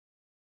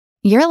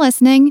You're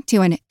listening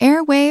to an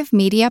Airwave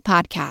Media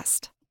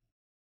Podcast.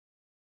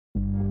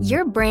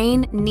 Your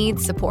brain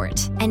needs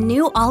support, and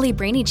new Ollie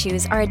Brainy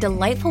Chews are a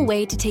delightful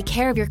way to take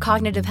care of your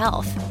cognitive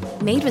health.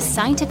 Made with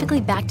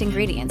scientifically backed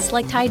ingredients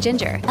like Thai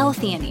ginger,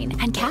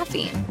 L-theanine, and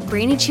caffeine,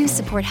 Brainy Chews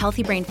support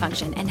healthy brain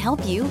function and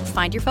help you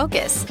find your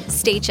focus,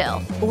 stay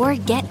chill, or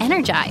get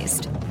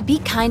energized. Be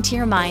kind to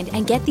your mind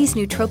and get these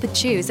nootropic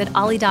chews at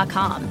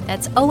ollie.com.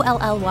 That's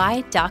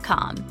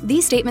OLLY.com.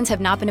 These statements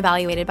have not been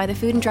evaluated by the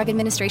Food and Drug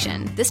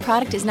Administration. This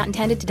product is not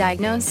intended to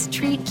diagnose,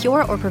 treat,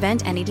 cure, or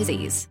prevent any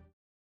disease.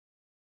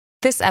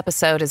 This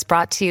episode is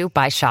brought to you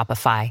by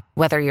Shopify.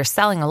 Whether you're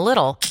selling a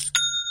little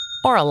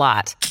or a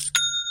lot,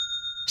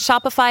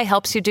 Shopify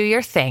helps you do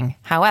your thing,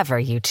 however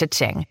you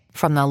cha-ching.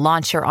 From the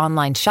launch your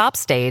online shop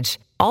stage,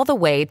 all the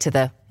way to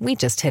the we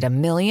just hit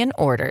 1 million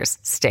orders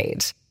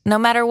stage. No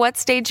matter what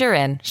stage you're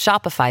in,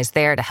 Shopify's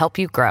there to help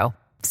you grow.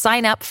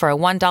 Sign up for a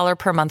 $1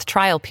 per month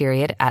trial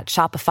period at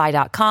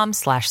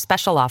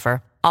shopify.com/special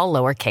offer, all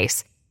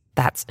lowercase.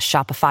 That's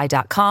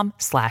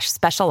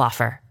shopify.com/special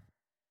offer.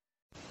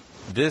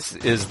 This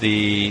is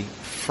the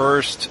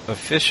first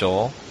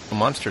official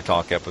Monster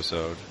Talk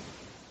episode.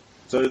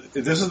 So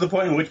this is the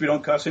point in which we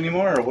don't cuss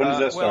anymore, or when does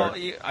that start?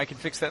 Well, I can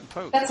fix that in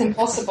post. That's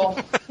impossible.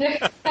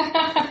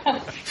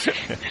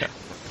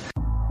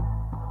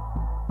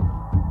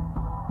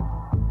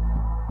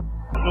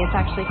 It's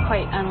actually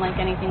quite unlike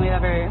anything we've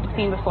ever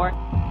seen before.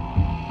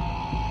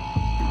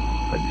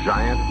 A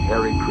giant,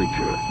 hairy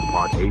creature,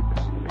 part ape,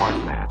 part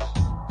man.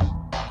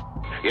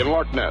 In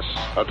Loch Ness,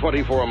 a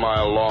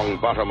 24-mile-long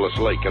bottomless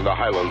lake in the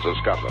Highlands of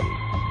Scotland.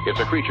 It's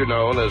a creature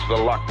known as the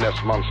Loch Ness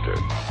Monster.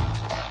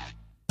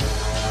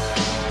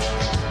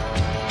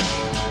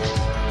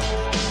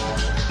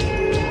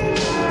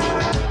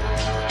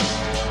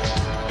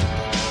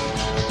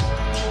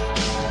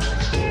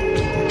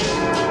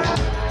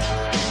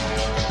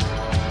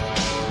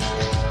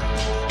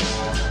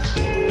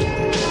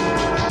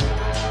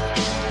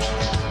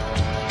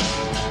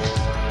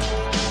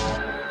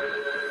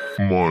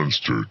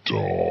 Monster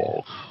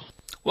Talk.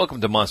 Welcome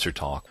to Monster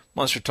Talk.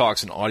 Monster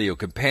Talk's an audio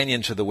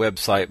companion to the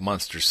website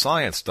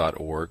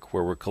monsterscience.org,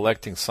 where we're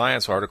collecting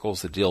science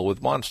articles that deal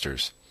with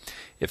monsters.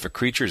 If a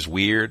creature is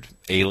weird,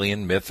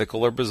 alien,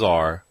 mythical, or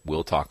bizarre,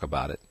 we'll talk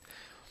about it.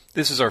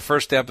 This is our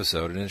first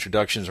episode, and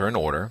introductions are in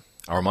order.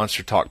 Our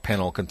Monster Talk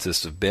panel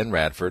consists of Ben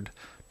Radford,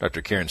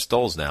 Dr. Karen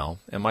Stollsnow,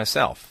 and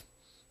myself.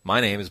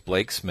 My name is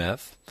Blake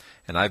Smith,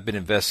 and I've been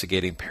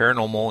investigating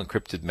paranormal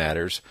encrypted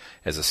matters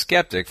as a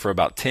skeptic for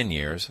about 10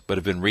 years, but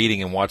have been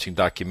reading and watching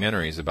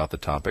documentaries about the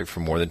topic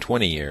for more than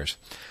 20 years.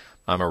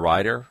 I'm a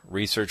writer,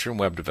 researcher, and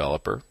web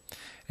developer,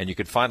 and you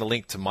can find a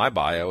link to my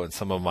bio and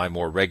some of my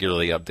more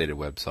regularly updated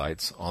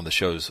websites on the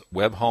show's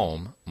web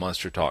home,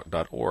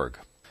 monstertalk.org.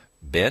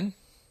 Ben?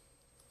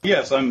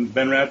 Yes, I'm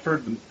Ben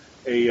Radford,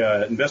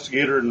 a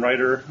investigator and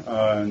writer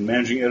and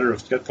managing editor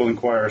of Skeptical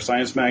Inquirer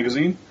Science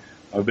Magazine.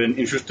 I've been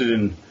interested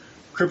in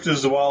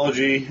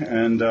cryptozoology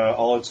and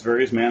all its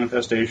various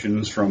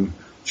manifestations, from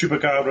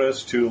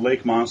chupacabras to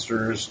lake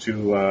monsters to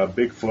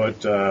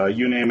Bigfoot,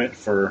 you name it,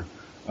 for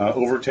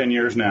over 10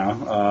 years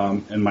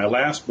now. And my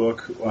last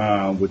book,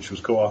 which was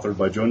co-authored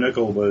by Joe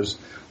Nickell, was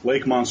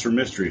Lake Monster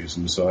Mysteries.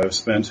 And so I've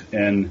spent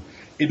an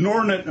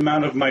inordinate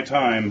amount of my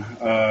time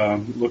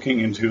looking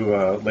into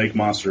lake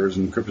monsters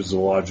and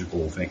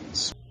cryptozoological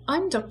things.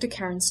 I'm Dr.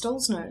 Karen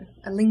Stollsnow,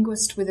 a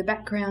linguist with a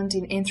background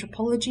in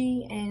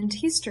anthropology and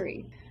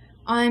history.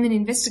 I'm an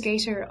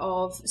investigator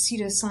of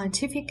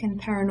pseudoscientific and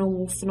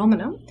paranormal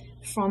phenomena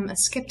from a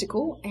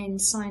skeptical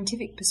and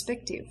scientific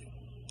perspective.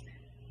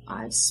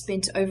 I've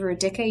spent over a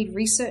decade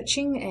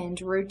researching and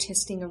road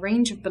testing a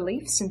range of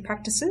beliefs and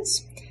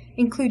practices,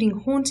 including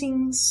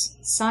hauntings,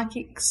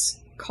 psychics,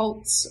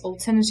 cults,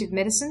 alternative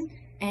medicine,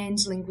 and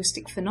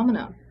linguistic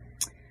phenomena.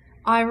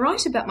 I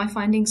write about my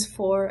findings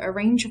for a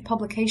range of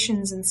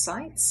publications and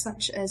sites,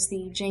 such as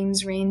the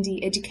James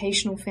Randi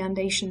Educational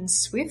Foundation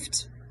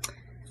SWIFT,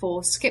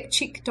 for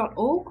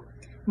skepchick.org,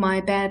 my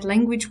Bad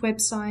Language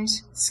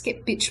website,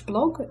 Skepbitch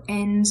blog,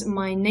 and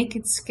my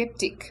Naked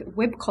Skeptic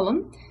web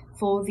column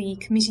for the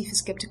Committee for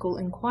Skeptical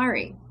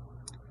Inquiry.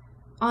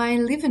 I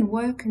live and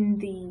work in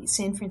the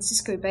San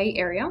Francisco Bay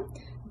Area,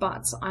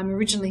 but I'm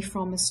originally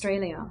from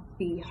Australia,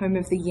 the home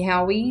of the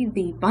Yowie,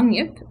 the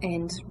Bunyip,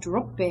 and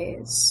drop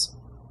bears.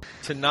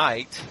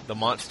 Tonight, the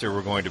monster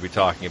we're going to be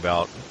talking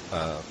about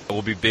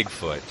will be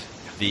Bigfoot,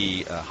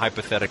 the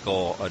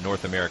hypothetical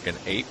North American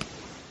ape.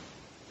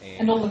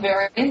 And all the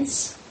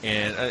variants.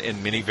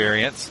 And many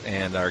variants.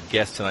 And our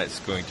guest tonight is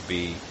going to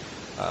be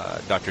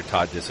Dr.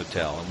 Todd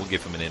Disotell, and we'll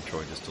give him an intro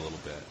in just a little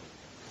bit.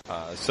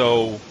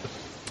 So,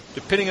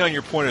 depending on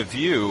your point of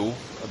view,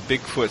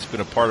 Bigfoot's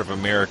been a part of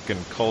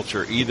American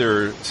culture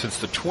either since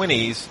the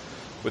 20s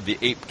with the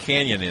Ape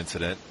Canyon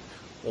incident,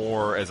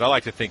 or, as I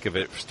like to think of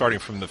it, starting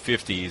from the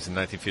 50s in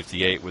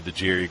 1958 with the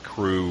Jerry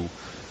Crew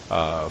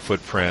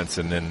footprints,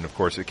 and then, of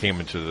course, it came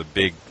into the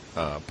big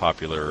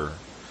popular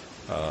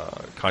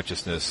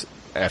consciousness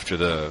after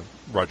the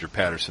Roger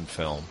Patterson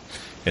film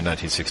in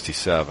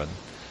 1967.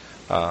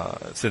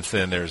 Since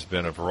then, there's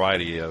been a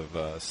variety of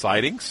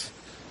sightings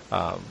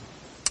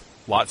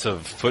Lots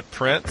of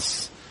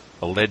footprints,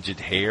 alleged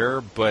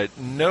hair, but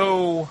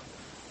no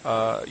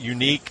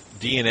unique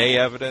DNA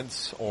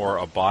evidence or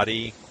a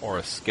body or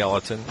a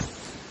skeleton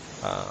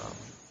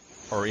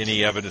or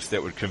any evidence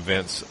that would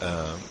convince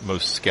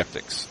most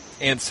skeptics.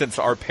 And since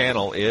our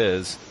panel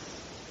is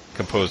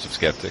composed of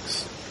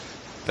skeptics,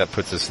 that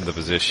puts us in the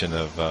position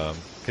of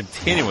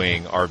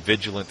continuing our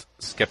vigilant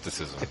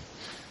skepticism.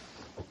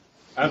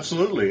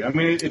 Absolutely. I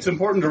mean, it's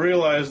important to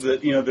realize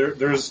that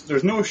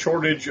there's no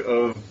shortage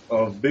of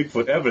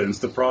Bigfoot evidence.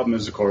 The problem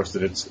is, of course,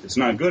 that it's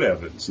not good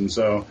evidence, and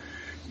so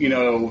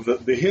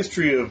the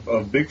history of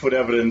Bigfoot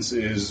evidence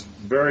is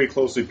very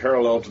closely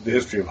parallel to the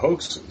history of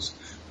hoaxes.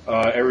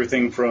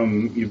 Everything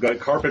from you've got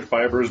carpet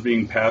fibers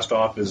being passed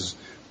off as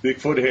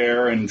Bigfoot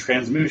hair and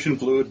transmission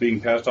fluid being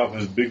passed off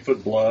as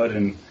Bigfoot blood,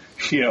 and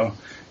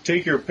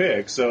take your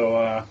pick.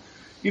 So.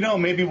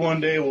 Maybe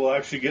one day we'll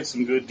actually get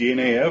some good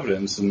DNA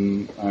evidence,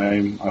 and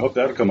I hope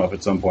that'll come up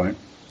at some point.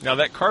 Now,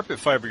 that carpet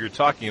fiber you're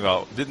talking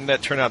about, didn't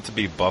that turn out to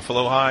be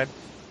buffalo hide?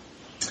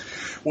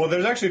 Well,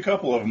 there's actually a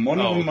couple of them. One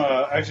of them,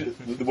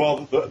 the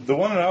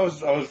one that I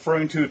was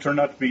referring to turned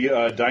out to be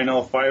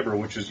Dynel fiber,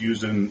 which is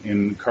used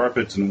in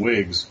carpets and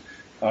wigs.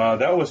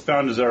 That was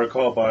found, as I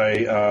recall, by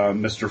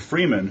Mr.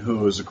 Freeman,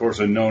 who is, of course,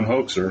 a known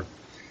hoaxer.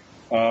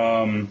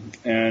 That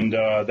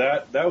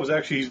was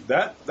actually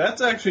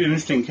that's actually an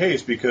interesting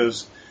case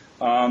because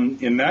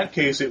in that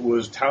case it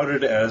was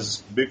touted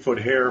as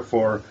Bigfoot hair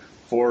for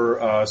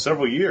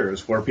several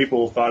years, where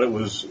people thought it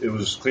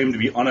was claimed to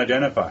be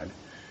unidentified,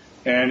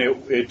 and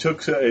it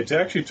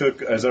actually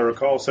took, as I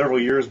recall, several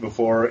years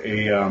before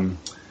a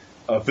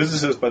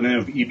physicist by the name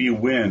of E.B.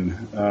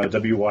 Wynn,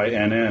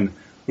 W-Y-N-N,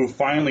 who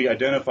finally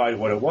identified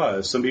what it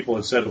was. Some people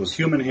had said it was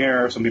human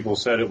hair. Some people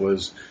said it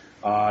was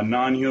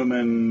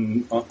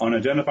non-human,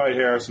 unidentified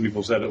hair. Some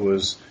people said it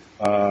was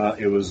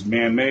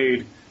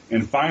man-made,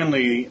 and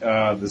finally,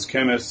 this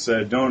chemist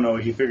said, "No,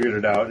 he figured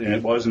it out, and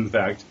it was in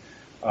fact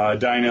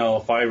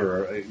Dynel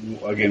fiber,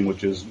 again,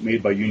 which is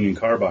made by Union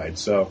Carbide."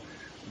 So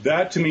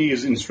that to me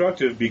is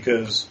instructive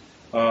because,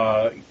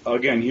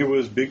 again, here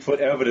was Bigfoot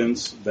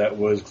evidence that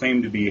was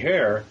claimed to be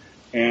hair,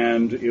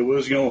 and it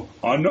was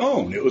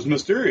unknown, it was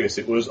mysterious,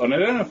 it was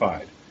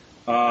unidentified.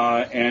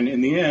 And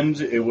in the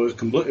end, it was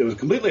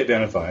completely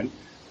identified,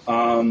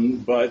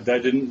 but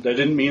that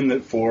didn't mean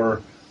that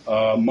for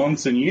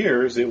months and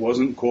years it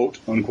wasn't quote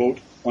unquote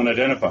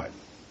unidentified.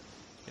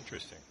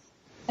 Interesting.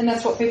 And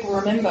that's what people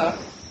remember.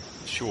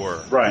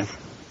 Sure. Right.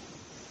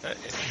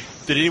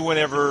 Did anyone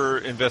ever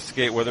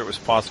investigate whether it was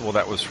possible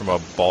that was from a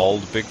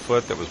bald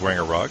Bigfoot that was wearing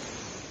a rug?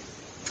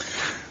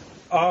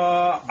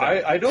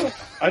 I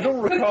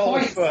don't recall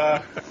if. Good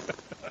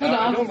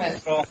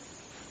argument.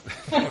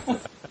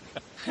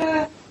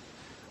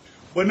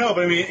 Well, no,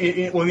 but I mean,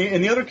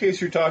 in the other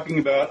case you're talking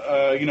about,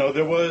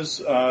 there was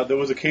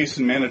a case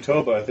in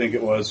Manitoba, I think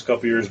it was a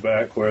couple years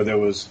back, where there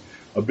was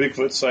a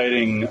Bigfoot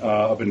sighting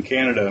up in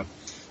Canada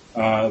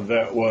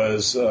that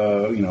was,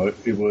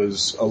 it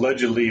was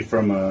allegedly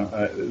from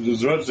it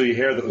was allegedly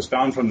hair that was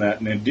found from that,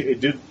 and it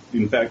did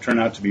in fact turn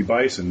out to be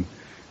bison,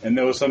 and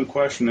there was some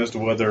question as to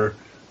whether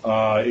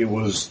it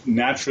was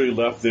naturally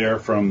left there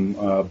from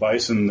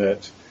bison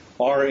that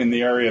are in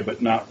the area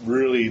but not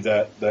really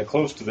that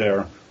close to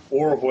there,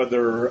 or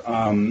whether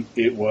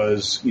it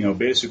was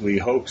basically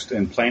hoaxed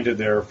and planted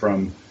there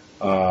from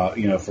a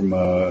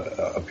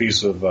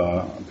piece of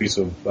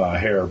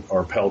hair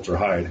or pelt or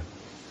hide.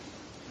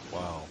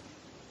 Wow,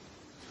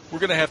 we're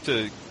going to have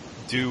to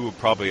do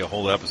probably a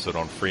whole episode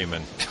on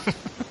Freeman.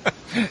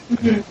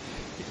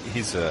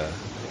 He's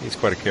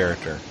quite a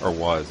character, or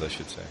was, I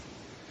should say.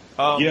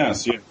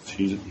 Yes.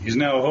 He's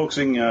now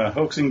hoaxing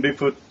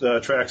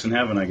Bigfoot tracks in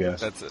heaven, I guess.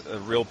 That's a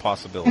real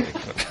possibility.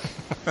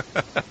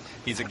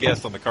 He's a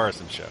guest on the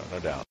Carson Show, no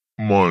doubt.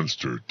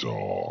 Monster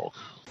Talk.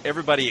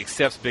 Everybody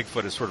accepts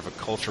Bigfoot as sort of a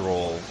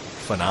cultural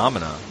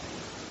phenomenon.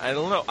 I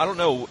don't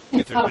know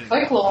if there's been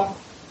folklore.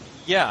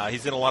 Yeah,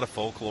 he's in a lot of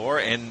folklore,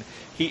 and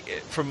he,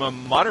 from a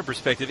modern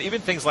perspective,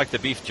 even things like the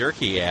beef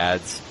jerky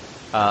ads,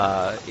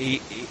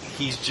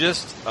 he's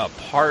just a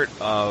part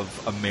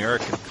of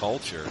American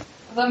culture.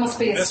 That must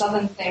be a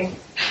southern thing.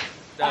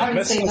 I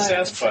haven't seen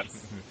those.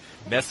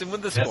 Messing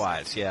with the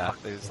squats, yeah.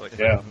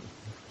 Yeah.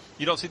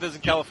 You don't see those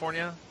in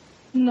California?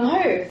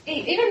 No,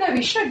 even though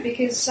we should,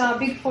 because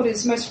Bigfoot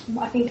is most,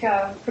 I think,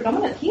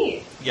 predominant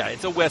here. Yeah,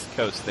 it's a West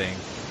Coast thing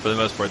for the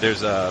most part.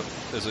 There's a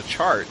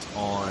chart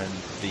on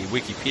the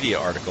Wikipedia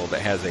article that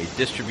has a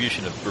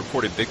distribution of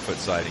reported Bigfoot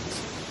sightings,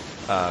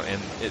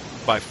 and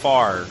by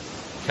far,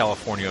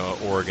 California,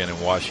 Oregon, and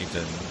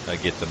Washington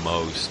get the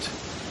most,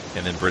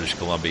 and then British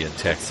Columbia and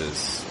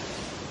Texas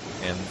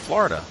and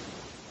Florida.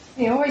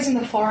 Yeah, always in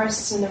the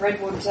forests and the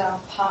redwood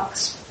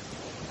parks.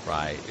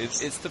 Right.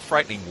 It's the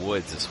frightening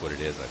woods is what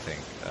it is, I think.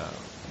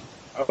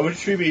 I would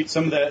attribute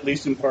some of that, at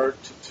least in part,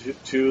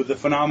 to the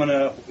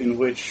phenomena in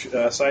which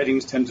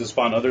sightings tend to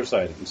spawn other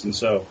sightings. And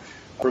so,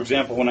 for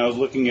example, when I was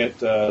looking at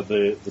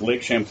the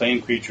Lake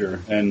Champlain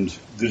creature and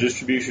the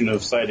distribution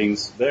of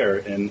sightings there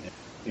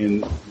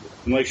in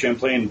Lake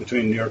Champlain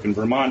between New York and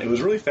Vermont, it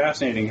was really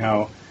fascinating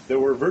how there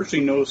were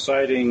virtually no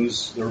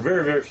sightings. There were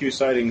very, very few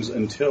sightings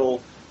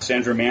until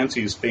Sandra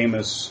Mansey's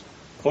famous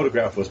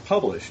photograph was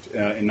published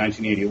in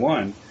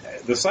 1981.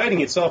 The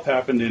sighting itself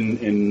happened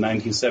in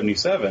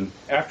 1977,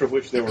 after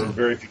which there were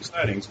very few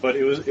sightings. But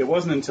it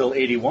wasn't until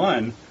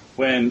 81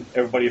 when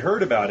everybody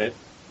heard about it.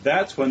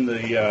 That's when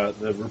the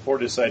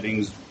reported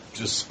sightings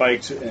just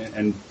spiked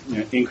and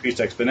increased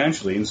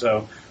exponentially. And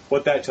so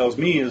what that tells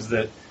me is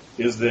that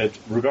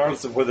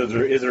regardless of whether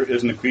there is or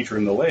isn't a creature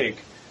in the lake,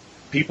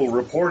 people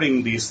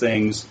reporting these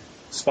things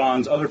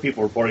spawns other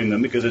people reporting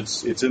them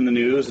because it's in the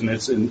news and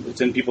it's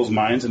in people's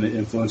minds and it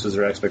influences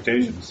their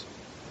expectations.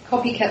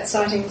 Copycat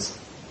sightings.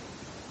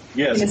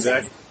 Yes,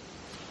 exactly.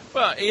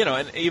 Well,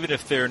 and even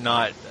if they're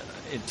not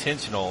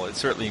intentional, it's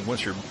certainly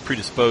once you're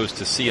predisposed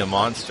to see a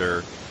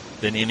monster,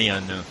 then any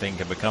unknown thing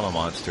can become a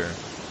monster.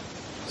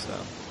 So,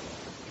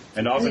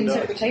 and often does.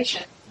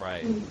 Interpretation.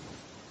 Right.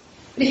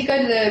 But if you go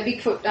to the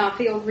Bigfoot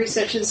Field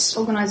Researchers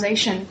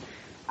Organisation,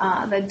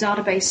 the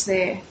database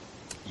there,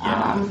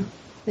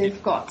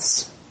 they've got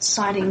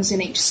sightings in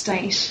each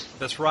state.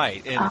 That's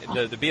right. And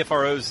the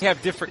BFROs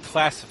have different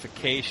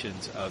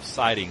classifications of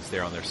sightings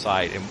there on their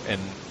site.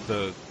 And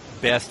the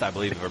best, I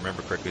believe, if I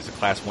remember correctly, is a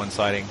Class 1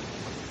 sighting,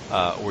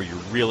 where you're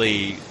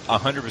really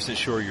 100%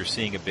 sure you're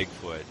seeing a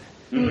Bigfoot.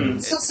 Mm-hmm.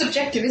 It's so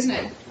subjective, isn't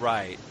it?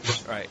 Right.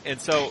 And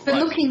so, but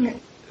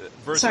looking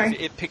versus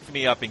it picked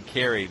me up and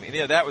carried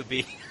me. That would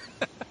be...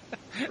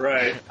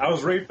 Right. I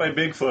was raped by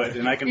Bigfoot,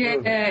 and I can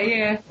prove it.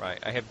 Yeah. Right.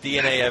 I have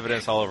DNA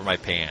evidence all over my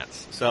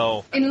pants.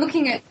 So, in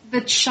looking at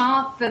the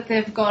chart that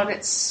they've got,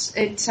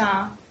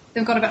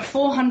 they've got about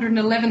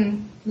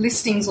 411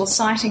 listings or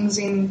sightings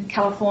in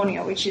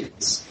California, which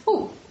is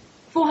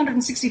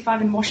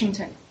 465 in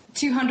Washington,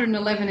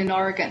 211 in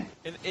Oregon.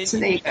 So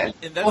there you go.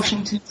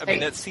 Washington State. I mean,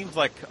 that seems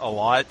like a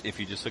lot if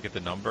you just look at the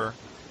number,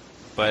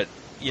 but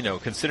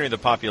considering the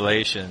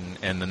population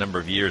and the number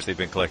of years they've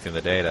been collecting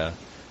the data.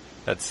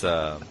 That's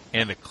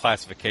and the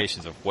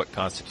classifications of what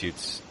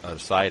constitutes a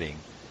sighting.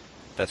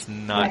 That's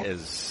not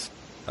as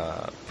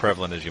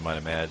prevalent as you might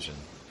imagine.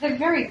 They're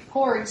very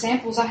poor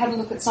examples. I had a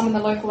look at some in the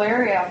local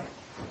area,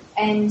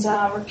 and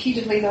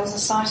repeatedly there was a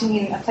sighting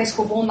in a place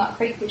called Walnut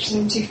Creek, which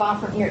isn't too far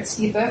from here. It's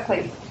near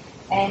Berkeley.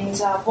 And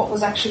what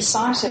was actually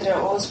sighted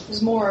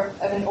was more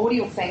of an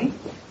audio thing,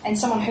 and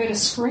someone heard a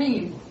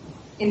scream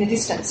in the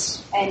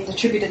distance and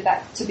attributed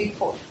that to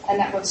Bigfoot, and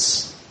that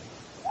was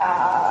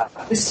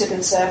listed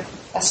as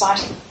a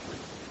sighting.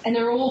 And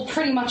they're all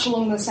pretty much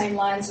along the same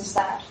lines as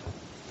that.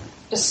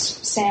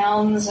 Just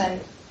sounds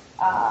and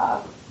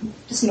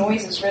just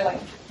noises, really.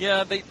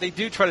 Yeah, they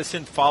do try to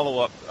send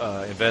follow-up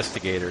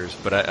investigators,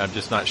 but I'm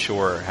just not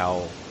sure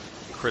how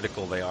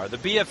critical they are. The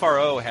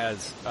BFRO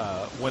has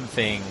one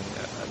thing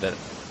that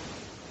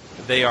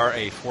they are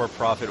a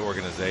for-profit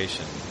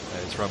organization.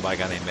 It's run by a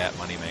guy named Matt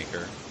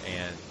Moneymaker,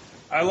 and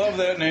I love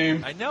that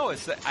name. I know.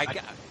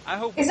 I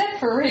hope. Is that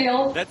for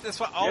real? That's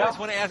what I always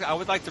want to ask.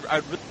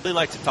 I'd really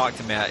like to talk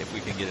to Matt if we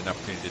can get an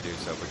opportunity to do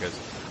so, because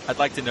I'd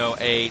like to know,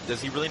 A,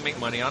 does he really make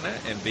money on it,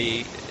 and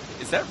B,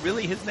 is that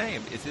really his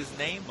name? Is his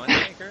name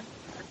Moneymaker?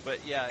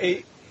 But yeah.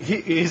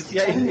 His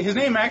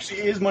name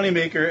actually is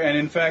Moneymaker, and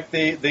in fact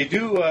they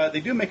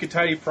do make a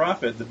tidy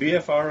profit. The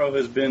BFRO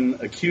has been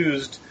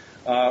accused,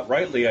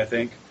 rightly I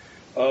think,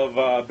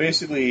 of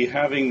basically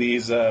having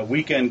these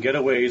weekend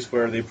getaways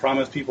where they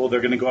promise people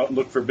they're going to go out and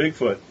look for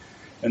Bigfoot,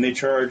 and they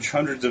charge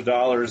hundreds of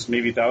dollars,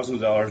 maybe thousands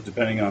of dollars,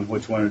 depending on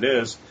which one it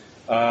is,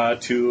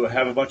 to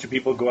have a bunch of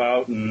people go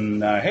out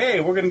and, hey,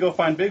 we're going to go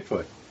find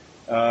Bigfoot.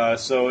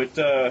 So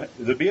the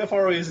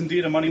BFRO is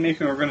indeed a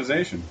money-making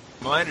organization.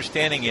 My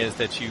understanding is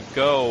that you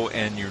go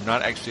and you're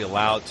not actually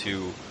allowed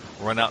to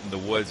run out in the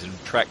woods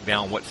and track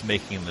down what's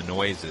making the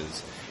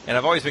noises. And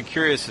I've always been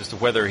curious as to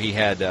whether he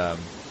had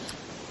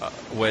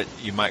what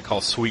you might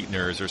call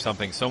sweeteners or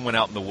something, someone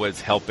out in the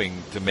woods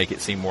helping to make it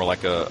seem more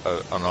like an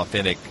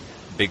authentic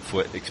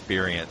Bigfoot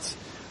experience.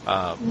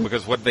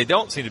 Because what they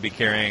don't seem to be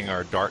carrying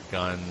are dart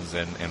guns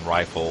and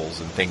rifles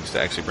and things to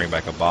actually bring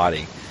back a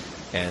body.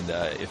 And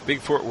if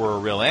Bigfoot were a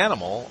real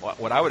animal,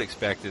 what I would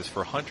expect is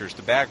for hunters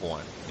to bag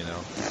one,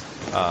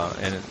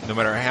 and no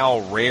matter how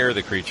rare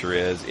the creature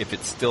is, if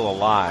it's still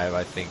alive,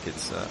 I think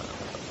it's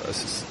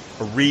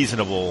a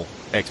reasonable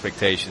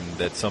expectation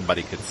that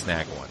somebody could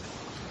snag one.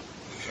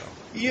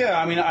 Yeah,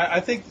 I mean, I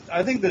think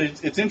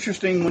that it's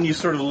interesting when you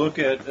sort of look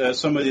at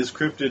some of these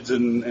cryptids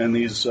and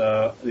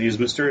these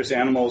mysterious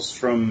animals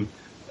from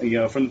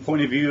the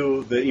point of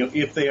view that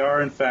if they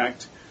are in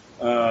fact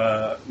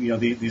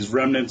these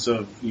remnants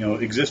of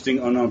existing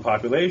unknown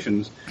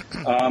populations.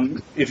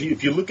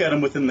 If you look at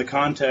them within the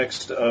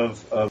context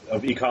of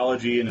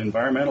ecology and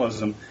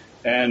environmentalism,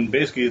 and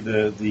basically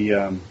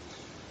the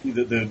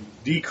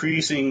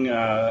decreasing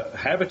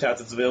habitat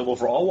that's available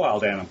for all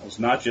wild animals,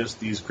 not just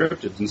these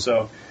cryptids, and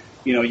so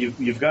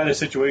you've got a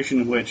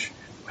situation in which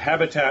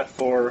habitat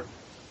for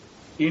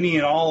any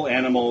and all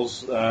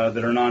animals that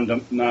are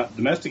not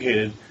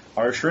domesticated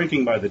are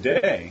shrinking by the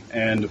day,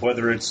 and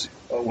whether it's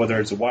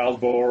a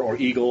wild boar or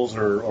eagles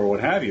or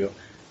what have you.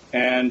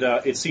 And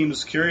it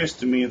seems curious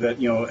to me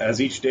that as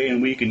each day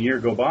and week and year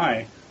go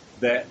by,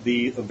 that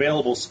the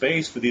available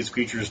space for these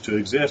creatures to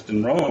exist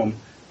and roam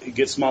it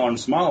gets smaller and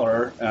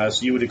smaller.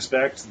 So you would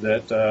expect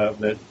that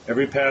that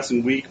every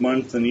passing week,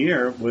 month, and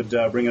year would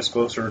bring us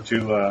closer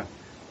to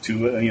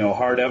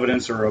hard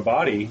evidence or a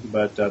body,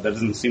 but that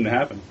doesn't seem to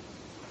happen.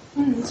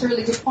 That's a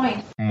really good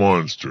point.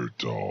 Monster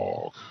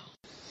Talk.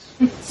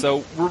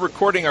 So we're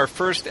recording our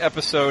first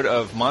episode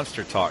of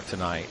Monster Talk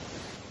tonight.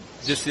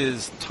 This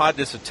is Todd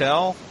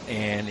Disotell,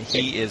 and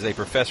he is a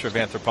professor of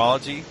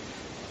anthropology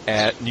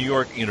at New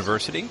York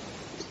University.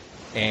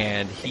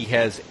 And he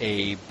has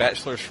a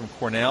bachelor's from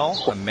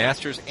Cornell, a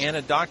master's, and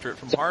a doctorate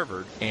from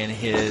Harvard. And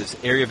his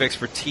area of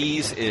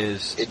expertise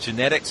is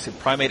genetics and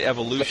primate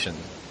evolution.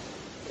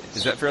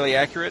 Is that fairly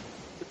accurate?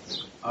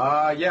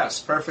 Yes,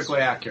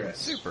 perfectly accurate.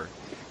 Super.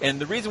 And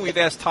the reason we've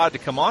asked Todd to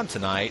come on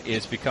tonight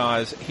is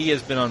because he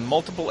has been on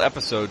multiple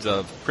episodes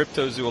of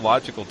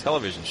cryptozoological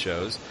television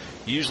shows,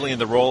 usually in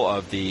the role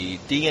of the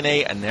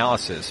DNA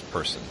analysis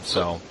person.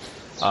 So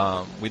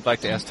we'd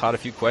like to ask Todd a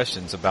few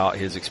questions about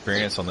his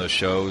experience on those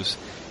shows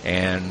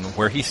and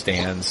where he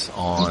stands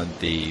on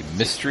the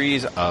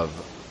mysteries of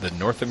the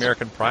North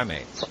American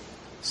primate.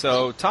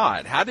 So,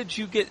 Todd, how did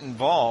you get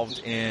involved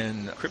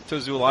in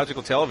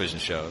cryptozoological television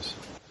shows?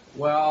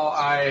 Well,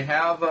 I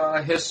have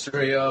a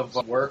history of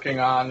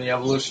working on the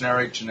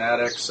evolutionary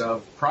genetics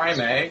of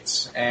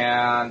primates,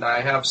 and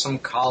I have some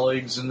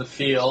colleagues in the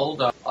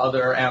field,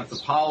 other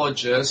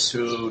anthropologists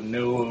who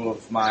knew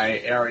of my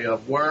area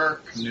of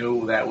work,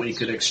 knew that we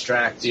could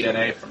extract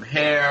DNA from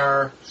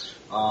hair.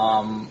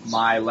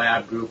 My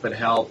lab group had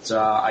helped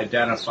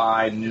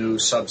identify new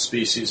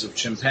subspecies of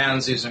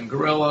chimpanzees and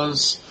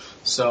gorillas.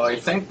 So I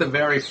think the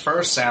very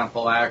first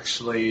sample,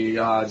 actually,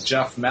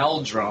 Jeff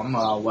Meldrum,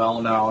 a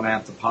well-known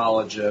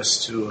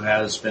anthropologist who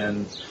has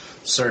been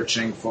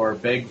searching for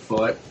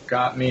Bigfoot,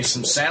 got me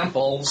some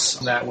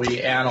samples that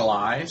we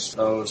analyzed.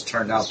 Those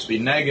turned out to be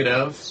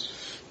negative,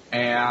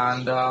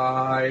 and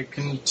I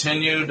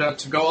continued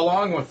to go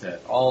along with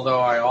it.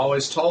 Although I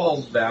always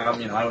told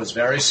them, I was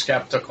very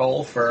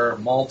skeptical for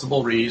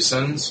multiple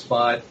reasons,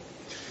 but,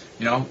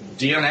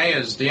 DNA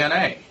is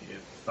DNA.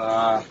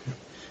 If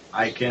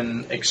I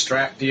can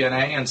extract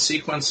DNA and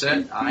sequence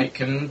it, I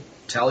can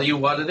tell you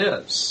what it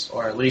is,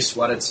 or at least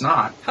what it's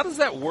not. How does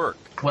that work?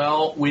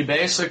 Well, we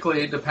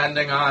basically,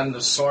 depending on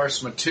the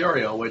source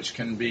material, which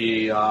can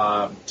be,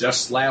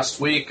 just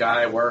last week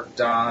I worked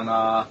on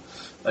a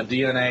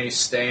DNA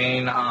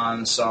stain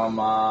on some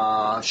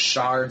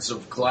shards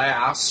of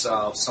glass,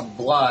 some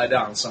blood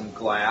on some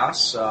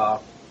glass.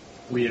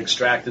 We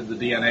extracted the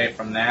DNA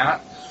from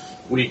that.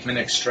 We can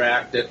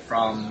extract it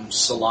from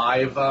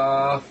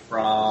saliva,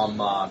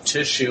 from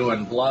tissue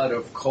and blood,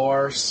 of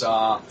course.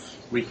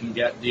 We can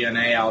get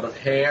DNA out of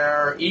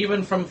hair,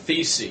 even from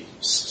feces.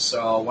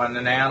 So when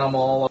an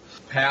animal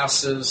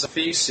passes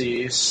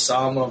feces,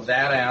 some of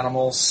that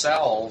animal's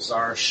cells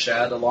are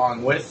shed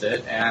along with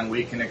it, and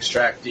we can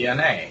extract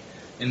DNA.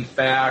 In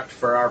fact,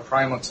 for our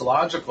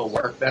primatological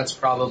work, that's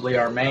probably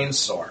our main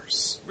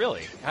source.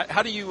 Really?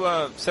 How do you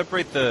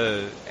separate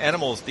the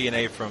animal's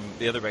DNA from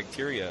the other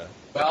bacteria?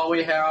 Well,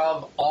 we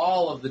have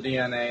all of the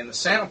DNA in the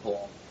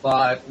sample,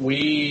 but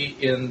we,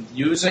 in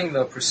using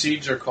the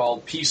procedure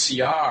called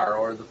PCR,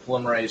 or the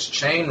polymerase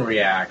chain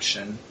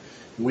reaction,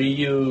 we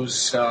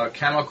use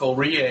chemical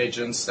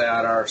reagents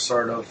that are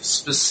sort of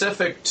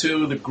specific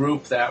to the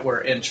group that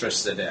we're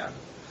interested in.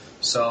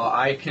 So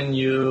I can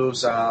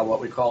use what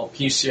we call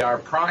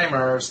PCR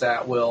primers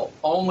that will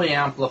only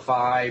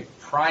amplify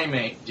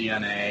primate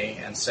DNA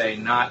and say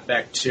not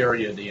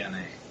bacterial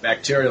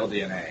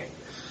DNA.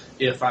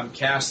 If I'm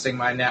casting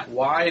my net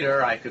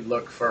wider, I could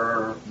look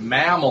for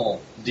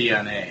mammal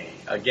DNA,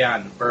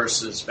 again,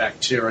 versus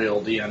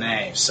bacterial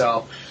DNA.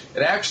 So it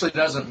actually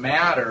doesn't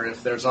matter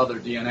if there's other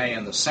DNA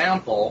in the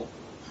sample.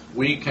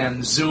 We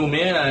can zoom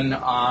in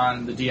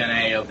on the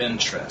DNA of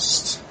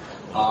interest.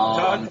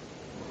 Todd,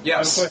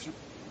 yes. I have a question.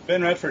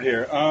 Ben Radford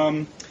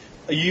here.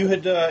 You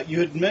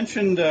had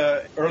mentioned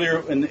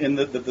earlier in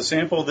the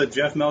sample that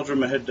Jeff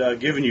Meldrum had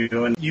given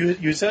you, and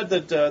you said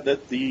that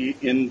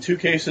in two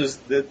cases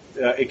that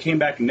it came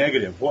back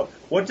negative.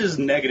 What does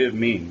negative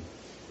mean?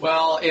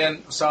 Well,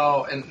 in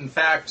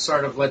fact,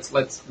 sort of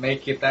let's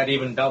make it that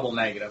even double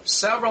negative.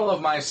 Several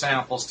of my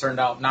samples turned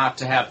out not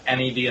to have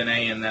any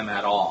DNA in them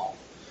at all.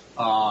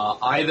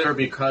 Either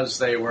because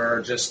they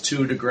were just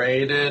too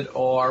degraded,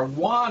 or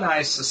one,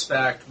 I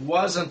suspect,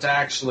 wasn't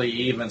actually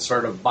even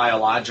sort of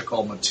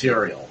biological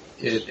material.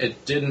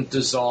 It didn't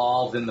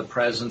dissolve in the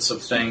presence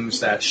of things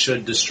that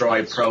should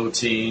destroy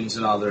proteins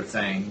and other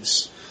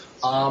things.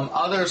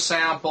 Other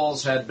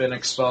samples had been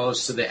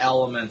exposed to the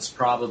elements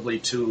probably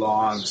too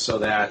long, so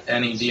that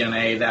any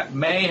DNA that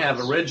may have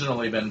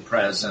originally been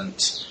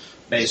present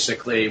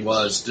basically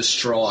was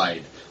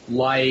destroyed.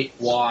 Light,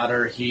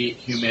 water, heat,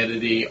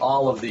 humidity,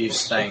 all of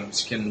these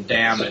things can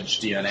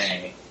damage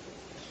DNA.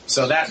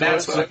 So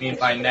that's what I mean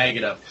by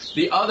negative.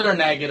 The other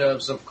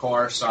negatives, of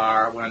course,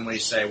 are when we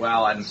say,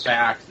 well, in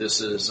fact, this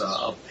is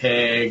a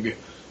pig,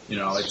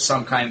 it's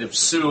some kind of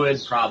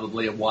suid,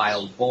 probably a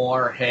wild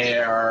boar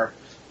hair,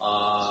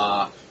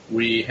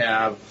 We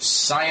have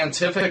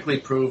scientifically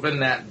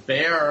proven that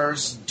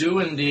bears do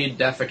indeed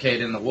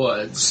defecate in the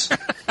woods.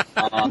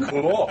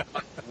 Cool.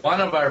 One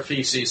of our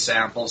feces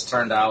samples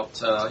turned out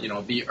to,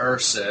 be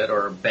ursid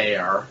or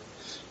bear.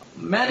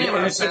 Many of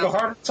it's like a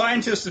hard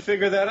scientist to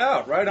figure that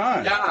out. Right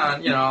on.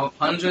 Yeah,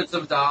 hundreds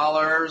of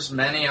dollars,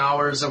 many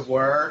hours of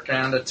work,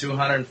 and a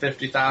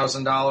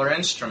 $250,000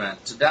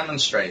 instrument to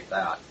demonstrate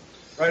that.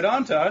 Right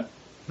on, Todd.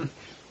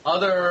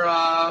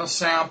 Other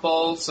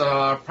samples,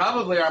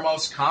 probably our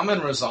most common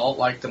result,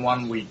 like the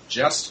one we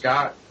just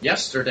got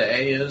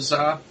yesterday, is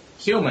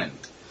human.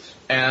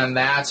 And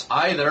that's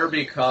either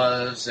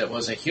because it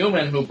was a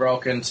human who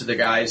broke into the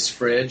guy's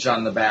fridge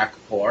on the back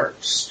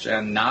porch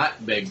and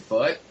not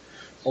Bigfoot,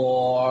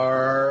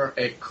 or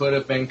it could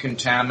have been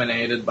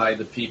contaminated by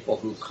the people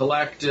who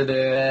collected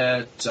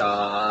it,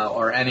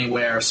 or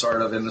anywhere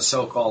sort of in the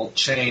so-called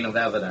chain of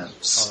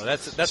evidence. Oh,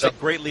 that's a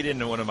great lead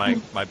into one of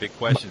my big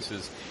questions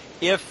is,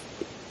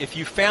 if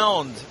you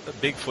found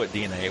Bigfoot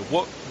DNA,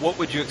 what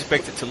would you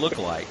expect it to look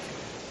like?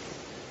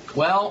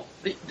 Well,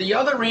 the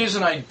other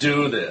reason I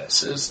do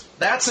this is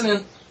that's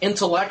an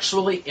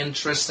intellectually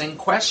interesting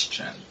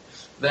question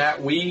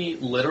that we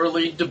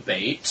literally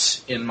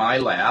debate in my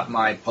lab.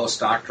 My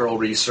postdoctoral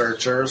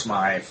researchers,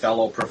 my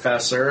fellow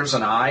professors,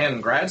 and I,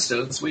 and grad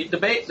students, we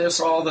debate this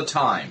all the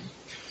time.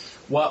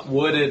 What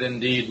would it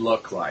indeed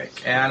look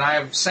like? And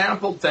I've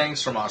sampled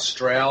things from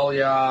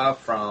Australia,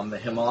 from the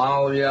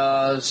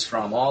Himalayas,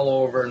 from all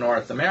over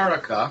North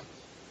America.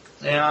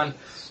 And,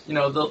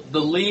 the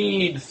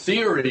lead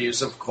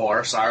theories, of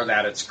course, are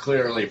that it's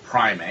clearly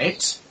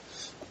primate.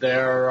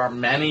 There are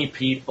many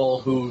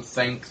people who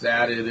think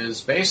that it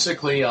is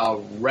basically a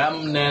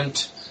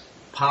remnant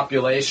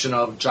population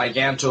of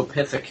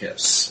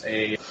Gigantopithecus,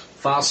 a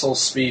fossil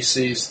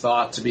species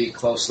thought to be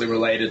closely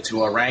related to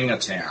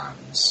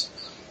orangutans.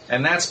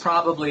 And that's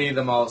probably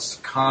the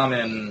most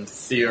common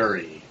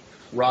theory.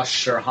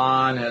 Rush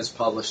Sirhan has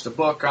published a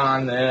book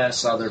on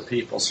this. Other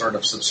people sort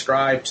of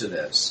subscribe to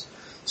this.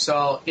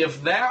 So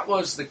if that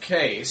was the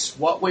case,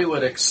 what we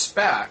would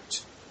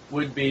expect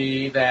would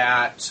be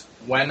that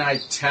when I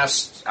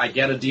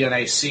get a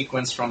DNA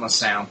sequence from a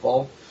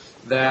sample,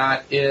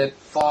 that it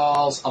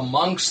falls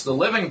amongst the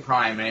living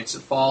primates,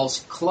 it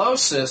falls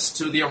closest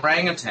to the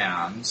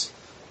orangutans,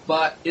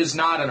 but is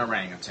not an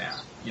orangutan,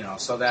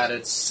 so that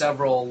it's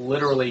several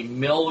literally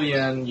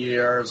million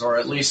years or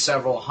at least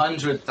several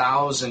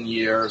 100,000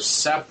 years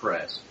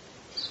separate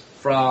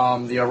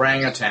from the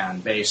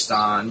orangutan based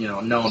on,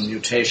 known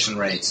mutation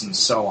rates and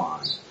so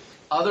on.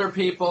 Other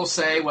people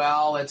say,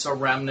 well, it's a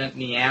remnant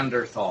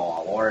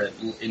Neanderthal, or it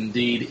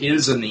indeed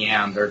is a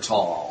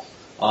Neanderthal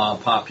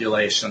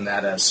population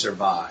that has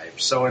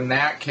survived. So in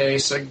that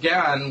case,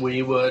 again,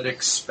 we would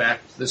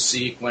expect the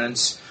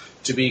sequence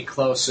to be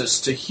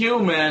closest to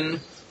human,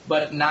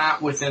 but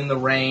not within the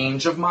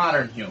range of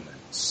modern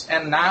humans.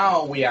 And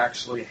now we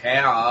actually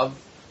have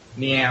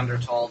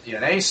Neanderthal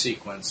DNA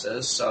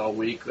sequences, so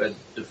we could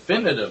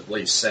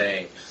definitively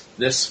say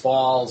this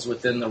falls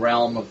within the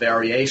realm of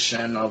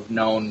variation of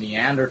known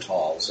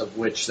Neanderthals, of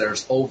which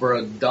there's over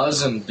a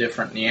dozen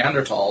different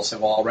Neanderthals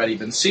have already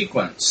been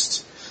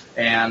sequenced.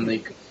 And the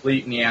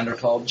complete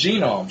Neanderthal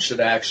genome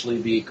should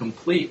actually be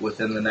complete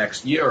within the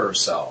next year or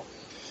so.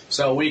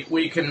 So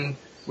we can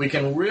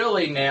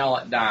really nail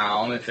it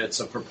down if it's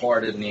a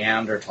purported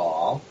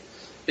Neanderthal.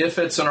 If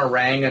it's an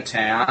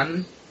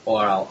orangutan,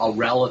 or a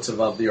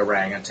relative of the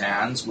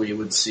orangutans, we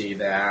would see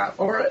that.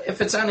 Or if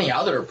it's any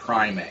other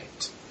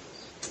primate.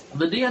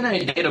 The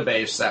DNA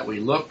database that we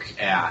look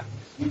at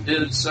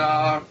is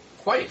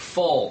quite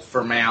full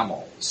for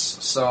mammals.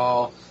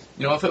 So,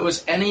 if it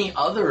was any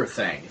other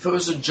thing, if it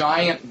was a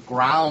giant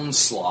ground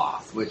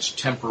sloth, which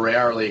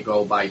temporarily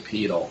go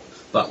bipedal,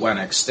 but went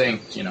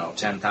extinct,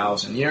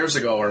 10,000 years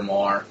ago or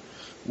more,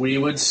 we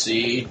would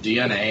see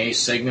DNA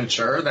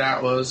signature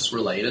that was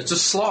related to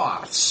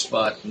sloths,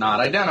 but not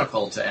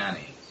identical to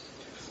any.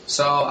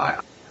 So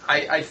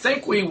I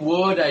think we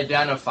would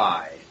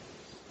identify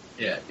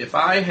it. If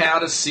I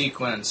had a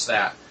sequence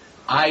that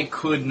I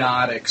could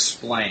not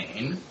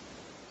explain,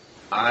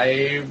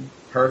 I'm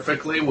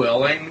perfectly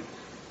willing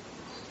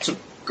to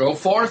go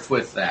forth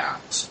with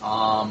that.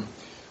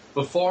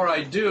 Before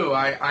I do,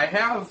 I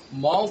have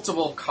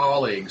multiple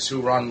colleagues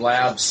who run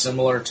labs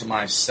similar to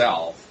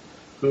myself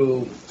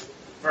who,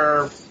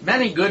 for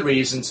many good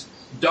reasons,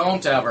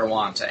 don't ever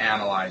want to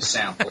analyze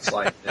samples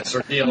like this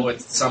or deal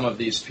with some of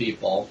these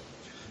people.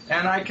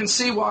 And I can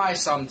see why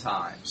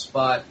sometimes,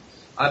 but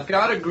I've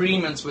got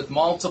agreements with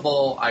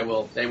multiple,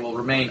 they will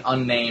remain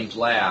unnamed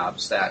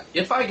labs, that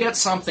if I get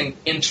something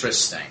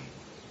interesting,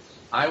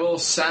 I will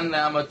send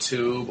them a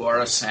tube or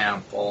a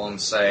sample and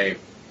say,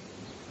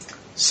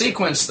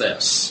 sequence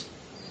this.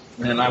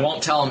 And I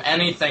won't tell them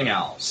anything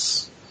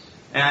else.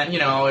 And,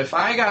 if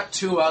I got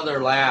two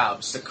other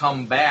labs to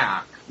come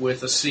back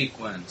with a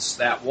sequence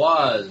that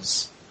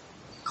was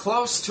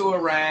close to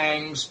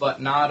orangs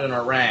but not an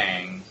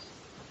orang,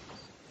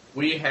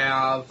 we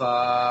have,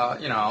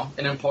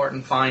 an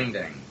important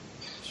finding.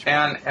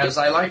 And as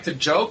I like to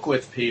joke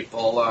with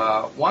people,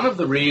 one of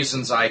the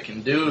reasons I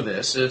can do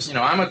this is,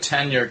 I'm a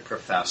tenured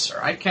professor.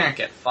 I can't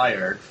get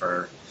fired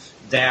for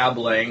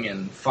dabbling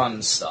in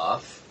fun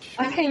stuff.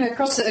 I came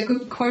across a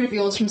good quote of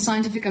yours from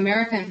Scientific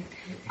American,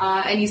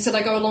 and you said,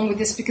 I go along with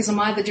this because I'm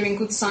either doing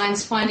good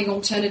science, finding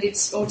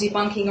alternatives, or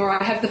debunking, or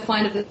I have the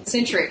find of the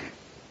century.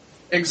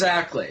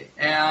 Exactly.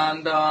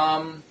 And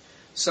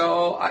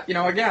so,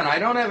 again, I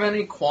don't have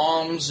any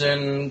qualms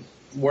in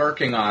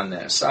working on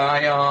this.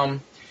 I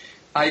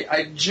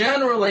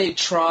generally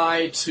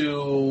try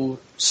to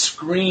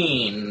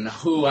screen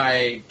who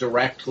I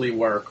directly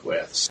work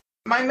with.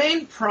 My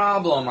main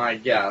problem, I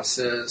guess,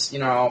 is,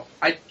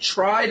 I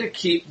try to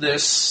keep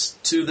this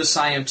to the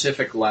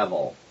scientific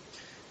level.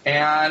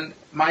 And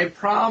my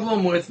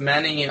problem with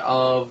many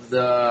of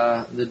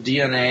the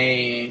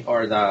DNA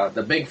or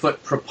the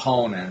Bigfoot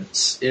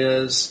proponents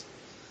is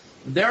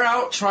they're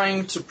out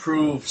trying to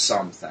prove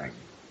something.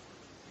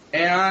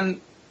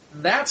 And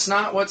that's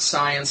not what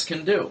science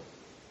can do.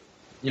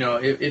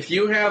 If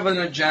you have an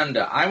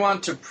agenda, I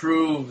want to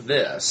prove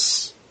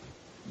this,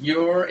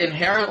 you're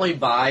inherently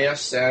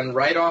biased, and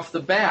right off the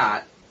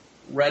bat,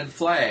 red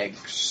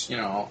flags,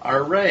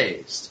 are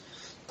raised.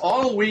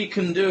 All we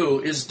can do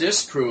is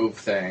disprove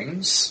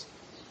things,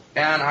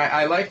 and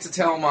I like to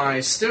tell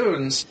my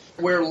students,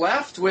 we're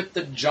left with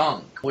the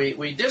junk.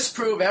 We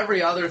disprove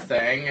every other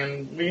thing,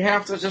 and we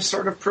have to just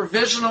sort of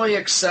provisionally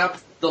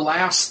accept the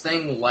last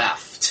thing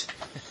left.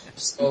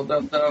 So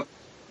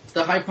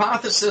the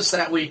hypothesis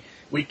that we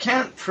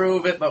can't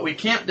prove it, but we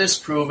can't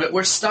disprove it,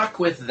 we're stuck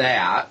with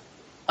that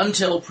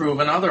until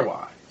proven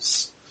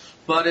otherwise.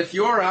 But if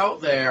you're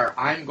out there,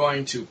 I'm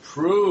going to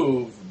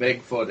prove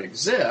Bigfoot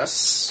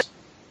exists,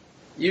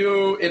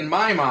 you, in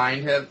my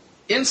mind, have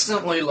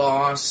instantly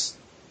lost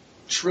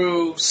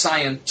true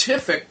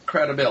scientific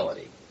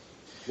credibility.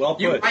 Well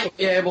put. You might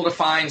be able to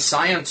find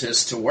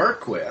scientists to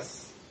work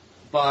with,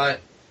 but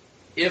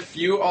if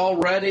you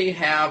already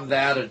have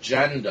that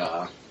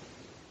agenda,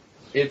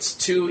 it's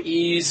too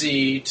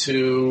easy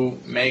to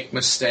make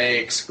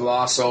mistakes,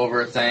 gloss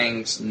over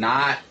things,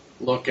 not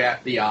look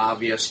at the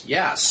obvious.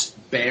 Yes,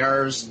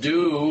 bears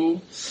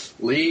do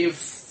leave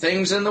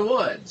things in the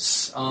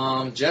woods.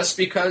 Just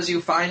because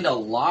you find a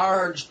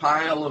large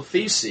pile of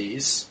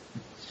feces,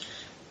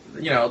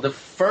 the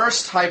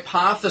first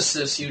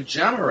hypothesis you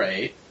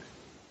generate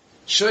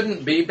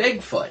shouldn't be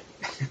Bigfoot.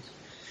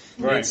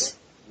 Right. It's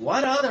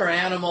what other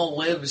animal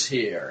lives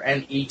here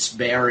and eats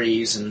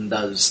berries and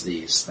does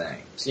these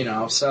things,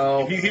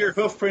 so... If you hear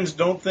hoof prints,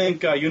 don't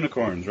think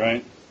unicorns,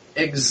 right?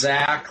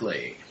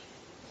 Exactly.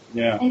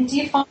 Yeah. And do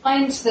you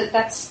find that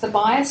that's the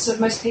bias of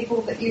most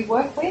people that you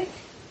work with?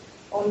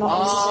 Or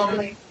not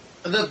necessarily?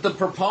 The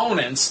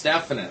proponents,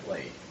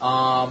 definitely.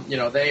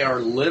 They are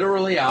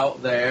literally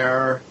out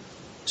there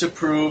to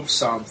prove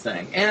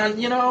something. And,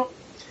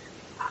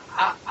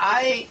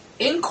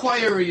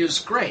 inquiry is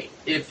great.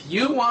 If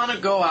you want to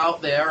go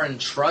out there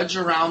and trudge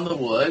around the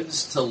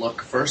woods to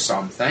look for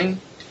something,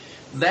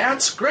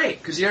 that's great,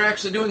 because you're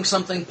actually doing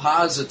something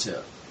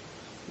positive.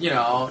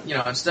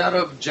 Instead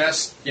of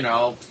just,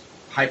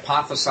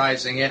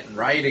 hypothesizing it and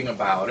writing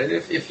about it,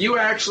 if you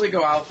actually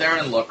go out there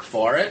and look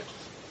for it,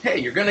 hey,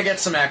 you're going to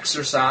get some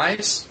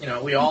exercise.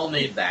 We all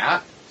need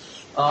that.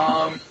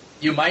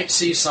 You might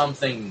see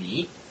something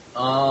neat.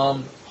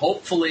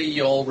 Hopefully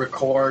you'll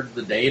record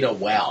the data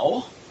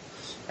well.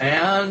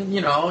 And,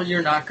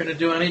 you're not going to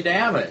do any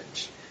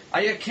damage.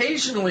 I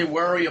occasionally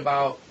worry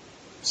about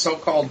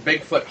so-called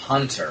Bigfoot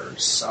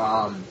hunters.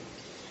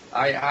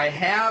 I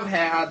have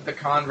had the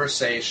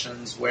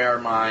conversations where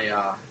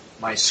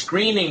my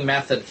screening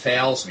method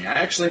fails me. I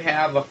actually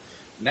have,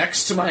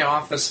 next to my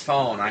office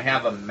phone, I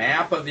have a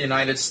map of the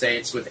United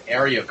States with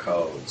area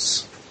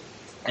codes.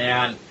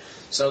 And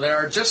so there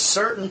are just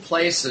certain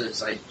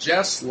places I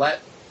just let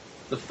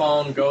the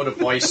phone go to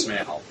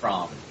voicemail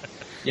from.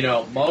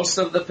 Most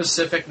of the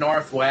Pacific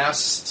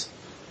Northwest,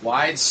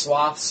 wide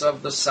swaths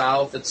of the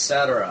South,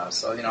 etc.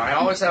 So, I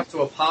always have to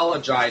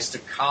apologize to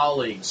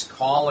colleagues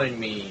calling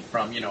me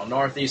from,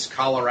 Northeast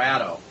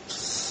Colorado,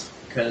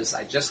 because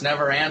I just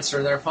never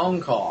answer their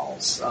phone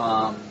calls.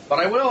 But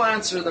I will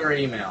answer their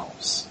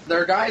emails. There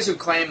are guys who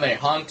claim they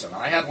hunt, and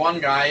I had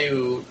one guy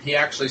he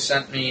actually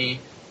sent me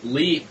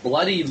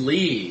bloody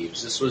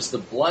leaves. This was the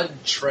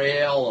blood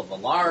trail of a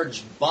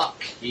large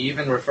buck. He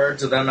even referred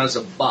to them as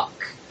a buck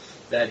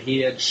that he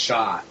had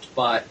shot.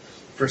 But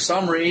for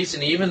some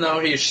reason, even though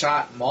he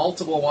shot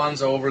multiple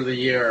ones over the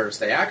years,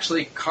 they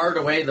actually cart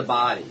away the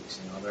bodies.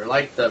 They're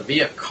like the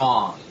Viet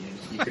Cong.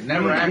 You could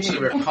never actually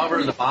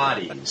recover the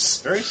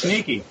bodies. Very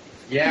sneaky.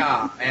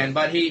 Yeah,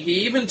 but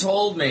he even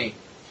told me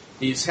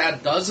he's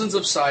had dozens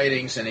of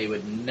sightings, and he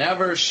would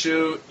never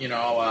shoot,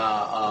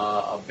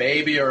 a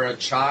baby or a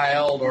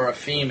child or a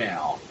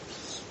female.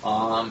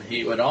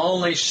 He would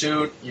only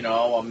shoot,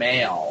 a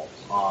male.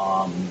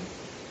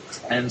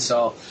 And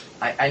so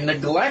I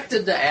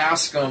neglected to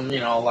ask him,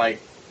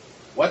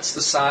 what's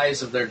the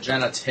size of their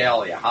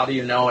genitalia? How do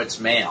you know it's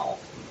male?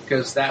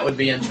 Because that would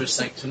be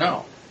interesting to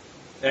know.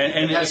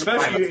 And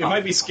especially, it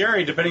might be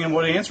scary depending on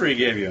what answer he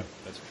gave you.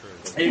 That's true.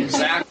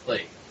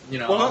 Exactly. You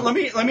know. Well, let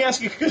me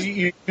ask you, because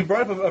you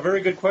brought up a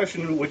very good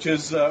question, which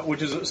is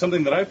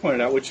something that I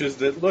pointed out, which is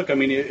that, look, I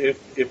mean,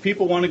 if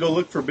people want to go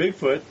look for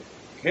Bigfoot,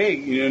 hey,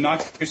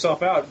 knock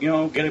yourself out,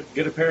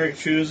 get a pair of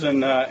shoes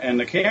and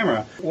a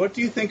camera. What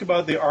do you think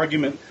about the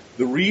argument?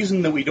 The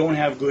reason that we don't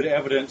have good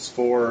evidence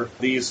for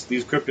these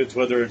cryptids,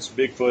 whether it's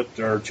Bigfoot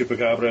or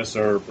Chupacabras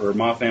or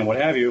Mothman, what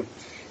have you,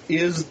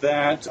 is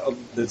that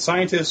the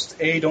scientists,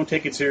 A, don't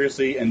take it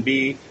seriously, and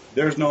B,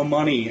 there's no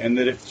money, and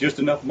that if just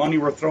enough money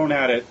were thrown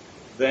at it,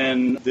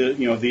 then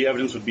the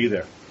evidence would be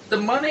there. The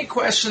money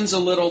question's a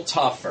little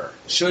tougher.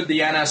 Should the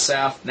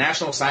NSF,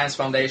 National Science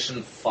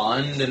Foundation,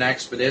 fund an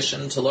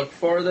expedition to look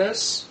for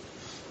this?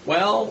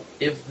 Well,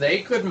 if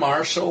they could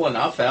marshal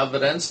enough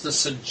evidence to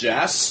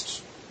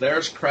suggest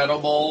there's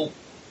credible,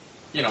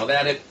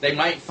 they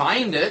might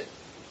find it,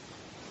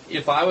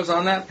 if I was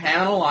on that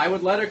panel, I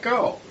would let it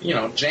go.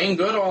 Jane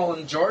Goodall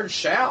and George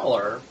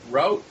Schaller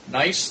wrote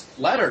nice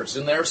letters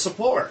in their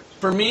support.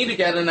 For me to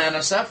get an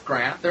NSF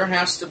grant, there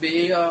has to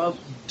be a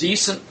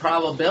decent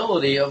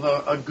probability of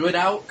a good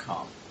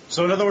outcome.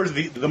 So in other words,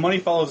 the money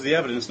follows the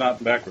evidence,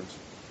 not backwards.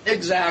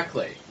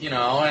 Exactly.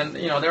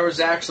 There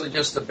was actually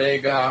just a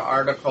big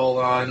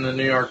article in the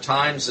New York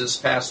Times this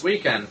past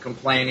weekend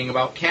complaining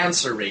about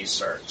cancer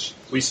research.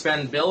 We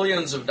spend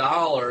billions of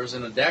dollars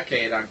in a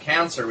decade on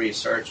cancer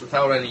research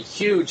without any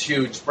huge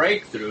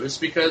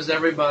breakthroughs because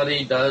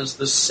everybody does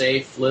the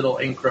safe little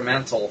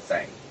incremental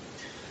thing.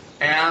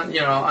 And,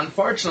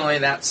 unfortunately,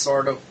 that's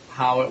sort of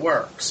how it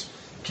works.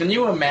 Can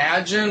you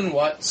imagine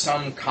what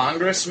some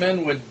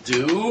congressman would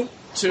do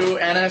to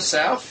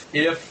NSF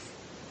if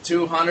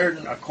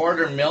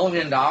 $225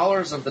 million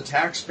of the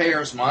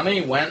taxpayers'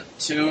 money went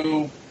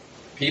to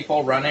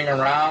people running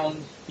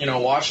around,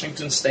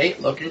 Washington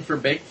State looking for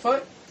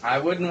Bigfoot? I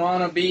wouldn't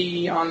want to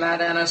be on that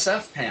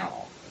NSF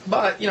panel.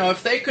 But,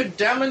 if they could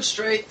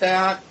demonstrate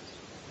that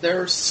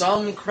there's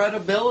some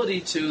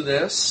credibility to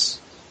this,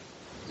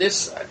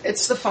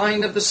 it's the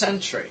find of the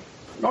century.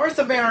 North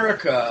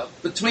America,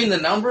 between the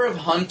number of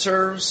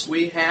hunters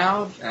we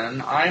have,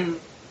 and I'm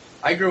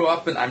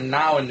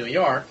now in New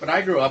York, but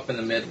I grew up in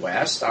the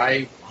Midwest.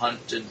 I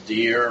hunted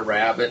deer,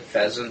 rabbit,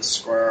 pheasant,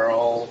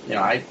 squirrel.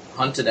 I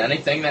hunted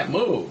anything that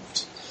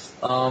moved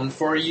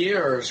for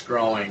years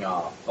growing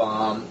up.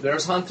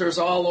 There's hunters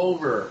all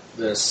over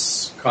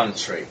this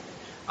country.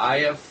 I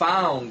have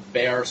found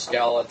bear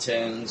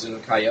skeletons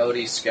and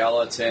coyote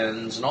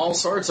skeletons and all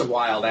sorts of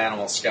wild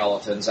animal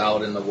skeletons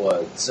out in the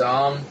woods.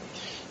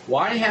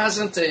 Why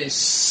hasn't a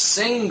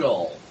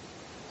single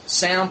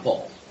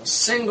sample, a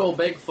single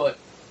Bigfoot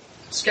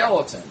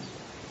skeleton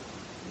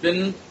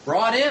been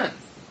brought in?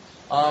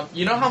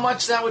 You know how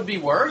much that would be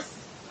worth?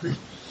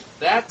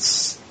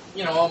 That's,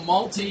 a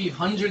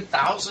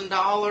multi-$100,000,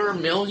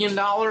 $1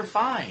 million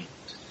find.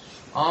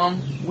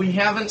 We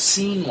haven't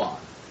seen one.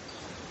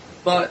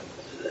 But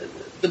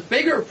the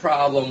bigger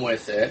problem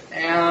with it,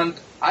 and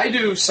I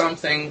do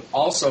something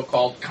also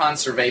called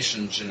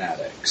conservation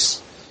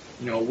genetics.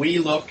 We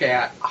look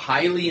at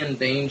highly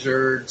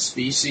endangered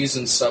species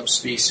and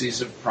subspecies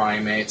of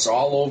primates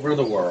all over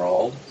the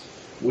world.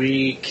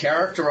 We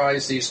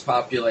characterize these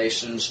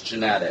populations'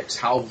 genetics.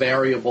 How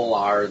variable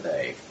are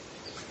they?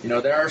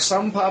 There are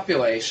some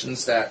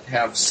populations that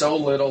have so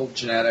little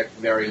genetic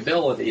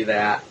variability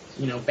that,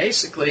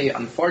 basically,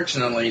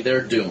 unfortunately,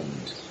 they're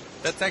doomed.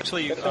 That's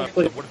actually one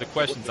of the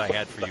questions I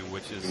had for you,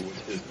 which is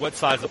what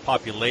size of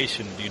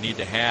population do you need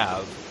to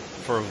have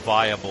for a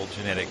viable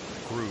genetic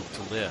group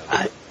to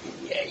live?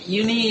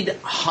 You need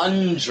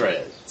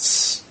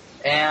hundreds.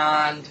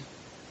 And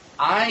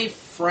I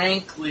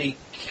frankly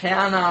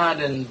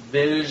cannot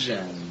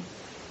envision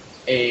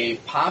a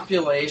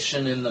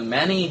population in the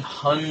many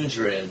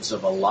hundreds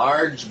of a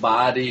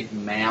large-bodied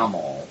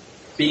mammal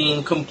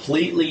being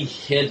completely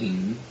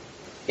hidden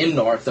in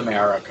North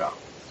America.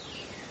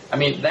 I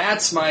mean,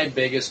 that's my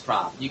biggest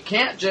problem. You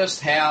can't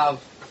just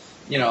have,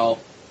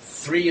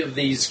 3 of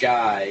these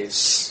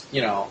guys,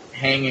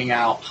 hanging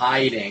out,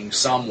 hiding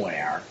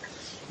somewhere.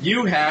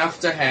 You have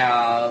to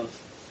have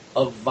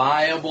a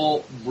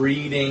viable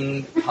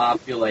breeding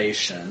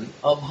population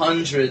of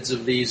hundreds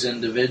of these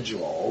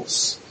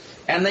individuals,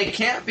 and they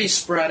can't be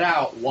spread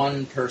out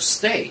one per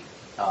state.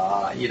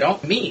 You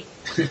don't meet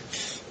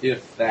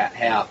if that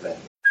happens.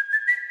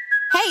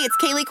 Hey, it's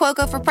Kaylee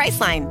Cuoco for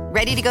Priceline.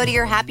 Ready to go to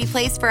your happy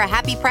place for a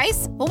happy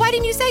price? Well, why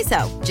didn't you say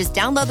so? Just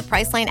download the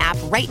Priceline app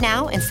right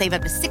now and save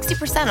up to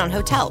 60% on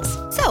hotels.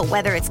 So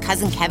whether it's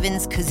Cousin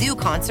Kevin's Kazoo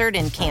Concert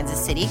in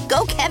Kansas City,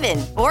 go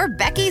Kevin, or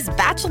Becky's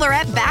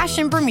Bachelorette Bash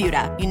in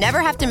Bermuda, you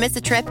never have to miss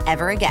a trip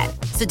ever again.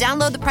 So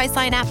download the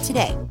Priceline app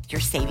today.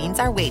 Your savings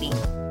are waiting.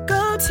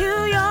 Go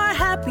to your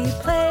happy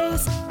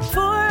place for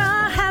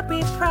a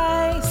happy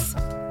price.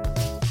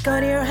 Go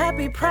to your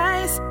happy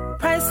price,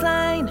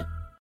 Priceline.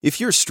 If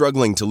you're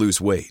struggling to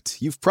lose weight,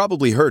 you've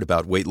probably heard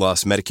about weight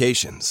loss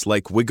medications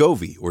like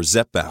Wegovy or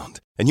Zepbound,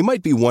 and you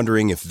might be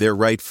wondering if they're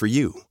right for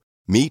you.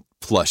 Meet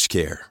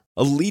PlushCare,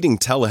 a leading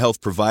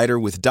telehealth provider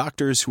with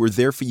doctors who are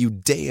there for you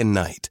day and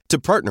night to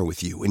partner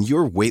with you in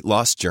your weight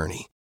loss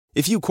journey.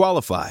 If you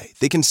qualify,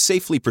 they can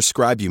safely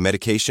prescribe you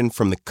medication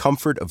from the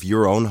comfort of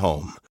your own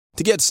home.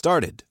 To get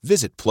started,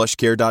 visit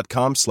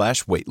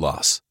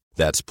plushcare.com/weight-loss.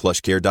 That's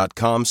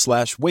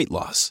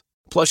plushcare.com/weight-loss.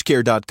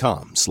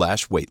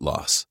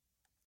 plushcare.com/weight-loss.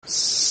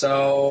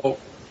 So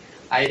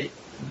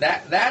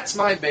that's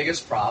my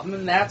biggest problem,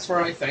 and that's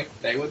where I think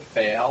they would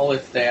fail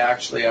if they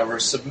actually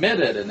ever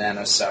submitted an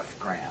NSF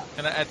grant.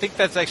 And I think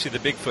that's actually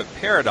the Bigfoot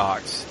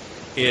paradox,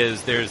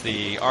 is there's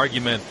the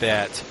argument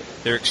that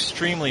they're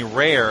extremely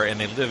rare and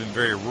they live in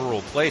very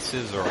rural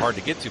places or hard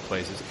to get to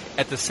places.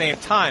 At the same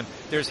time,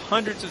 there's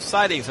hundreds of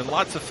sightings and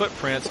lots of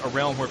footprints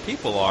around where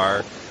people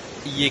are.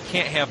 You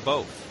can't have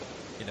both,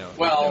 you know.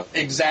 Well,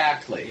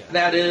 exactly. Yeah.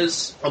 That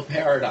is a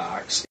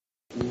paradox.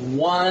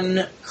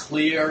 One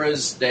clear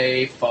as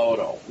day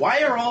photo.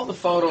 Why are all the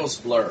photos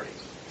blurry?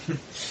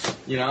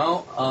 You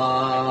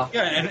know?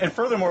 And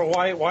furthermore,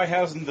 why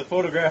hasn't the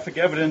photographic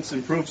evidence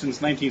improved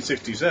since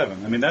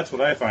 1967? I mean, that's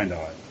what I find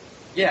odd.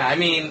 Yeah, I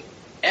mean,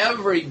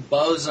 every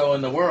bozo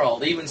in the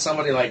world, even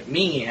somebody like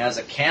me, has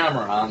a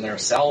camera on their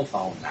cell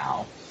phone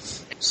now.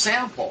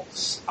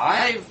 Samples.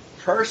 I've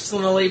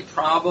personally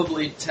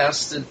probably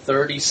tested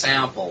 30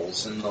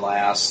 samples in the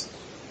last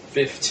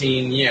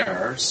 15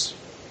 years.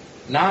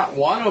 Not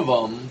one of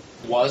them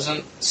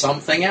wasn't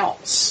something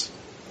else.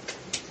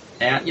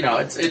 And, you know,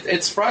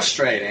 it's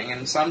frustrating,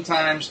 and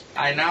sometimes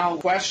I now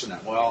question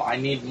them. Well, I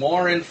need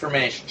more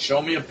information.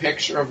 Show me a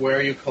picture of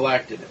where you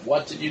collected it.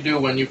 What did you do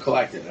when you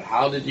collected it?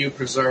 How did you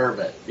preserve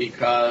it?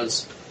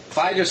 Because if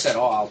I just said,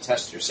 I'll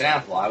test your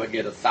sample, I would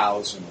get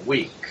 1,000 a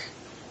week.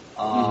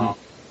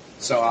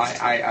 So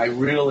I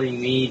really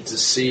need to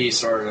see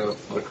sort of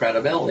the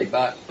credibility.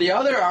 But the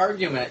other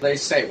argument, they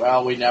say,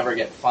 well, we never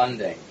get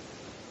funding.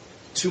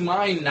 To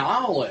my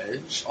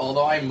knowledge,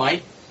 although I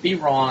might be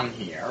wrong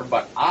here,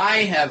 but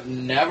I have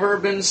never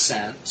been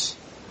sent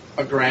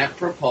a grant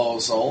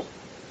proposal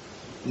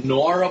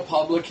nor a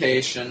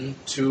publication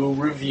to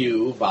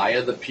review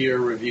via the peer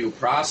review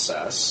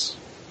process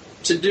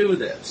to do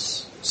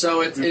this.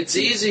 So it's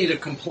easy to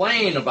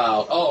complain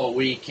about,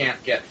 we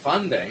can't get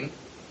funding.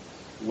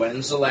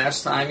 When's the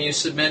last time you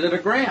submitted a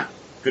grant?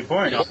 Good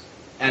point. You know,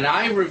 and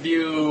I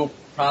review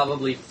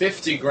probably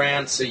 50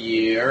 grants a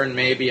year and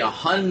maybe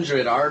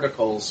 100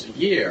 articles a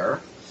year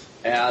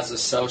as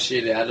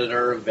associate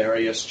editor of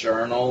various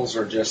journals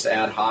or just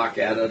ad hoc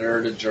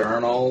editor to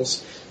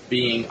journals,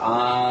 being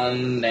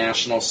on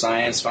National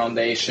Science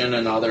Foundation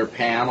and other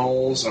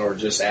panels or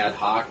just ad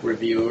hoc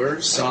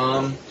reviewers.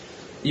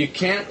 You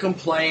can't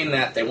complain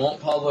that they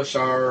won't publish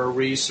our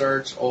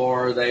research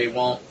or they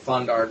won't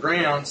fund our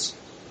grants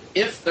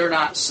if they're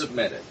not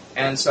submitted.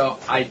 And so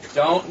I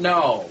don't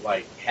know,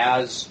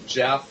 has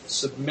Jeff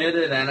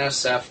submitted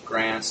NSF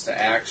grants to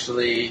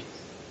actually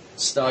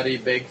study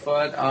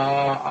Bigfoot?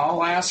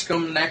 I'll ask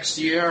him next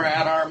year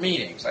at our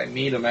meetings. I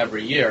meet him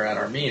every year at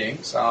our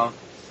meetings. I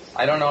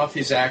don't know if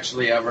he's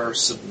actually ever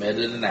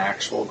submitted an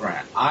actual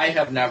grant. I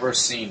have never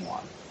seen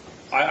one.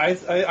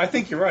 I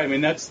think you're right. I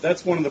mean,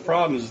 that's one of the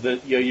problems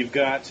that you've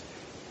got.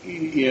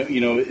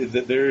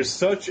 That there's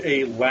such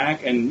a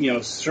lack,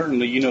 and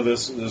certainly you know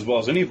this as well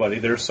as anybody.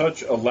 There's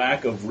such a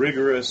lack of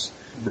rigorous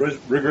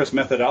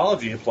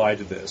methodology applied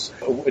to this,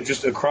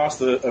 just across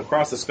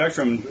the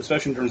spectrum,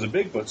 especially in terms of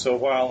Bigfoot. So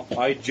while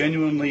I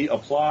genuinely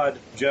applaud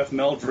Jeff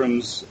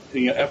Meldrum's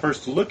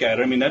efforts to look at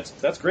it, I mean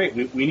that's great.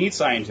 We need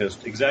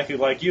scientists exactly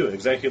like you,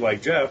 exactly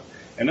like Jeff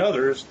and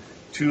others,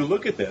 to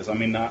look at this. I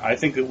mean, I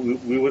think that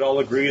we would all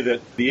agree that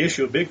the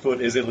issue of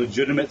Bigfoot is a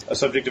legitimate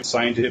subject of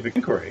scientific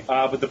inquiry.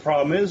 But the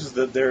problem is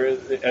that there,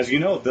 as you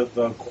know,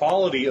 the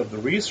quality of the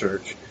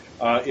research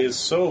is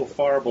so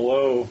far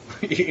below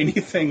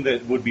anything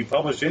that would be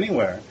published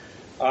anywhere.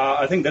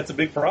 I think that's a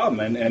big problem.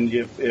 And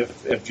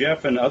if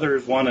Jeff and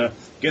others want to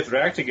get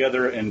their act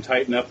together and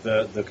tighten up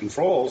the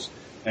controls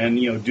and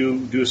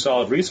do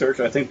solid research,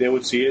 I think they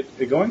would see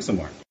it going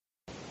somewhere.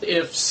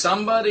 If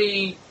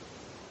somebody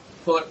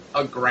put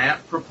a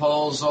grant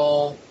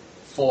proposal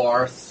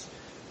forth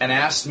and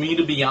asked me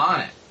to be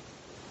on it,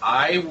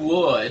 I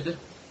would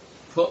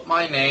put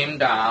my name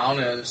down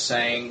as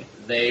saying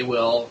they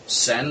will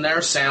send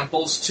their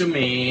samples to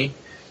me.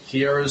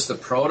 Here is the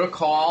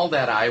protocol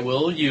that I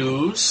will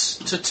use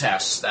to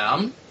test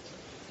them,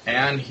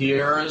 and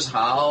here is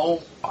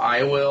how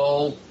I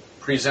will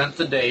present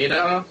the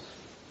data.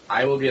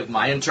 I will give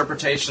my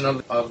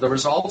interpretation of the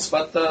results,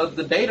 but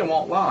the data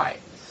won't lie.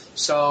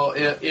 So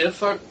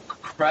if a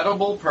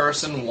credible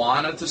person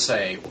wanted to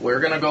say, we're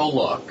going to go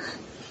look,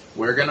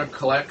 we're going to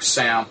collect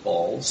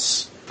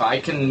samples, if I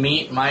can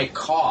meet my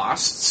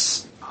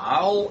costs,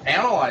 I'll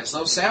analyze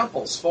those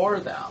samples for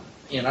them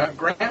in a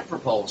grant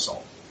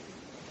proposal.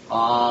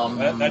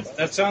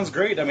 That sounds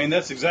great. I mean,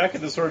 that's exactly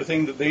the sort of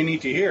thing that they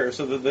need to hear,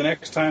 so that the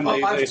next time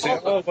they say,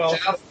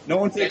 Jeff, no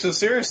one takes it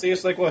seriously,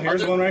 it's like, well,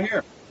 here's one right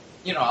here.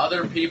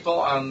 Other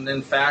people,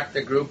 in fact,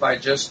 the group I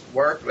just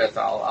worked with,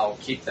 I'll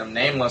keep them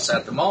nameless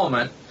at the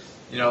moment,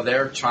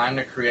 They're trying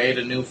to create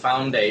a new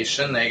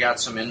foundation. They got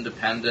some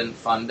independent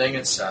funding,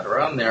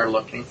 etc., and they're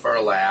looking for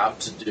a lab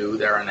to do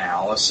their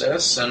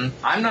analysis. And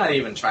I'm not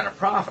even trying to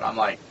profit. I'm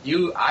like,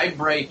 I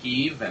break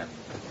even,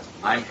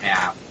 I'm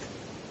happy.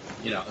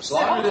 As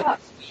long as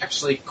it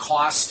actually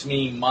costs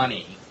me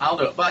money, I'll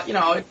do it. But,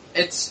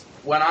 it's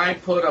when I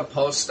put a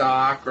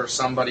postdoc or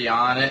somebody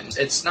on it,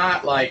 it's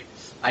not like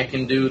I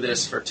can do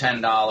this for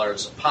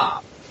 $10 a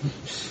pop.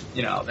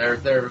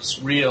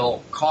 There's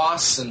real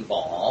costs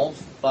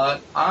involved,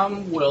 but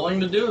I'm willing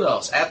to do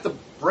those at the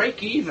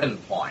break-even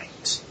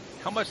point.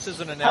 How much does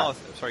an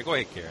analysis... Sorry, go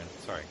ahead, Karen.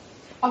 Sorry.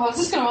 I was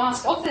just going to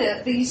ask,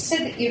 you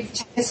said that you've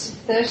tested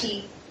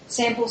 30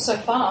 samples so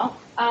far.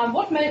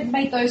 What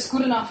made those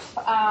good enough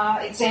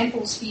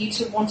examples for you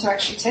to want to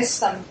actually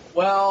test them?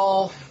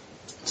 Well,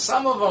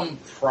 some of them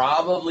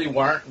probably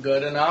weren't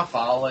good enough,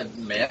 I'll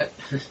admit.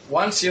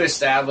 Once you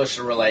establish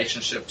a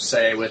relationship,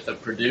 say, with a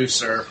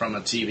producer from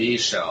a TV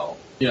show,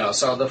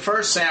 so the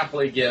first sample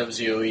he gives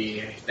you,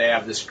 they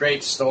have this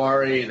great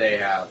story, they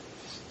have,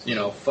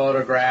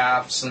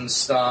 photographs and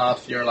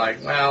stuff. You're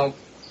like, well,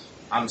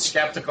 I'm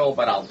skeptical,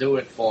 but I'll do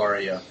it for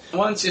you.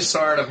 Once you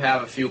sort of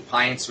have a few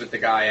pints with the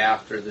guy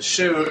after the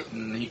shoot,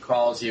 and he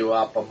calls you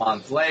up a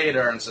month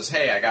later and says,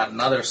 hey, I got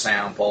another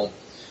sample,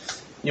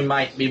 you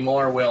might be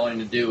more willing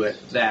to do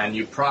it than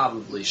you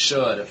probably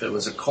should if it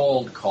was a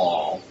cold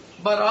call.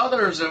 But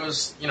others, it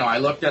was, I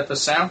looked at the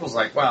samples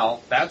like,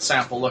 well, that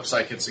sample looks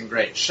like it's in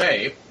great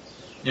shape.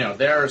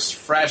 There's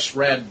fresh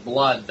red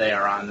blood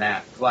there on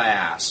that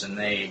glass, and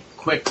they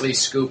quickly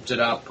scooped it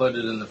up, put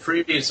it in the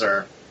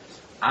freezer.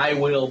 I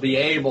will be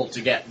able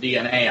to get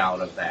DNA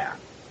out of that,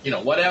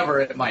 whatever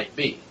it might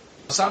be.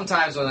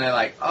 Sometimes when they're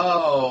like,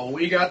 oh,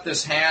 we got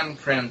this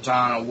handprint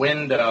on a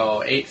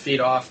window 8 feet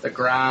off the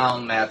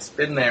ground that's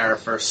been there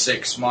for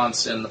 6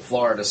 months in the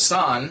Florida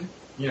sun,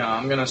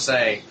 I'm going to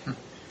say,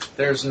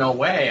 there's no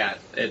way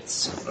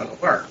it's going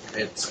to work.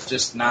 It's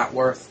just not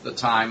worth the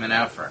time and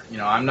effort.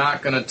 I'm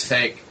not going to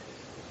take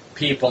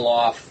people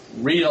off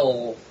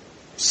real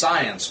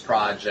science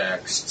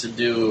projects to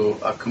do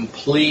a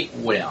complete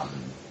whim.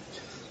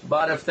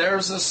 But if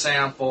there's a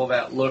sample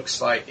that looks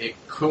like it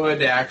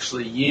could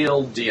actually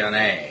yield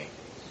DNA,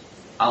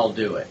 I'll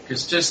do it.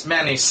 Because just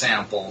many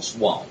samples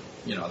won't.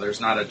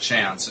 There's not a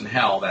chance in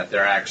hell that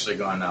they're actually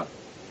going to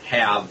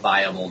have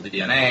viable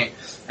DNA,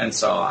 and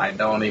so I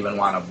don't even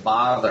want to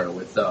bother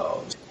with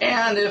those.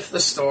 And if the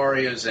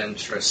story is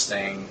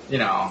interesting,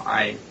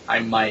 I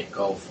might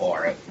go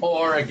for it.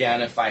 Or,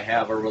 again, if I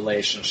have a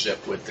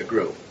relationship with the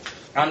group.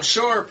 I'm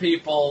sure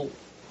people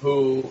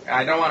who...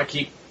 I don't want to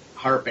keep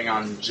harping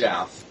on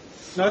Jeff.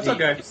 No, it's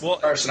okay. The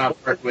person I've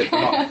worked with.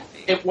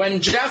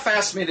 When Jeff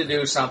asks me to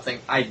do something,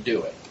 I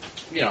do it.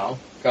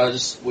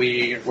 Because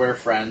we're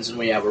friends and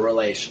we have a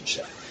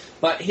relationship.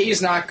 But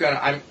he's not going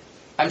to...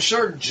 I'm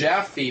sure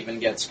Jeff even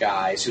gets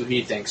guys who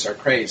he thinks are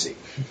crazy.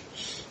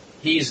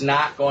 He's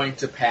not going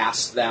to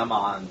pass them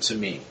on to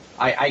me.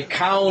 I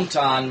count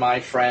on my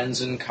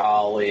friends and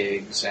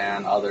colleagues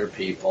and other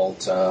people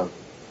to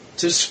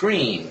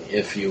screen,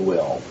 if you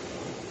will.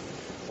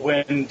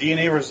 When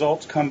DNA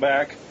results come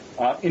back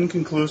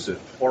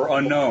inconclusive or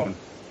unknown,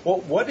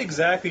 what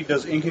exactly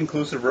does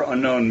inconclusive or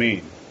unknown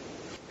mean?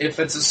 If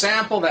it's a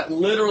sample that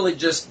literally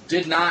just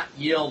did not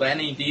yield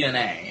any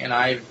DNA, and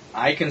I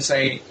can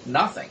say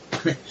nothing.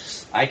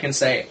 I can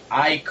say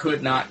I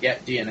could not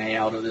get DNA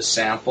out of this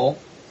sample.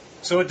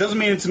 So it doesn't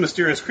mean it's a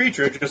mysterious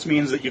creature, it just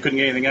means that you couldn't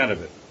get anything out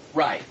of it.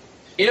 Right.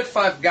 If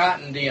I've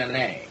gotten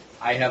DNA,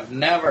 I have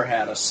never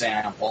had a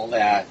sample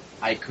that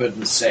I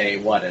couldn't say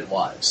what it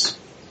was.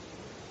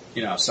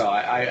 So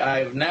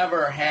I've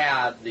never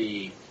had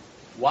the,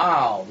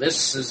 wow,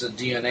 this is a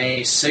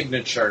DNA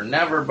signature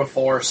never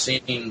before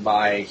seen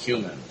by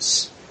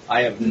humans.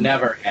 I have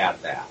never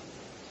had that.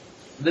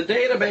 The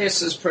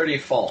database is pretty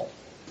full.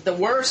 The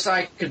worst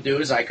I could do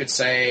is I could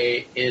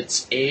say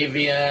it's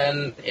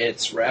avian,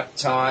 it's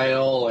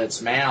reptile,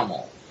 it's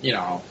mammal,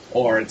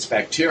 or it's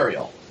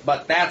bacterial.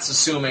 But that's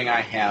assuming I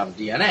have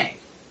DNA.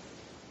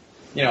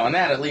 And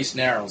that at least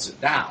narrows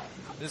it down.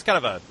 This is kind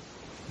of a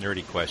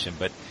nerdy question,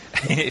 but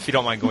if you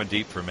don't mind going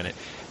deep for a minute,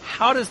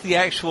 how does the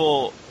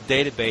actual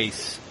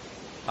database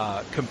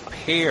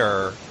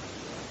compare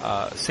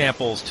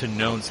samples to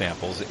known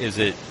samples? Is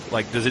it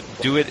does it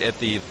do it at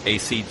the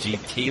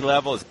ACGT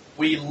level?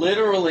 We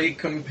literally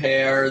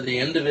compare the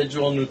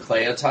individual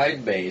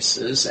nucleotide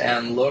bases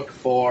and look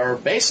for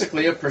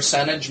basically a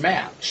percentage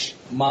match.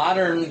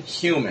 Modern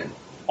human,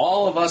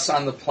 all of us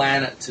on the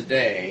planet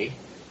today,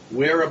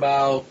 we're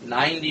about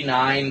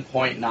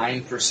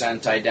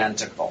 99.9%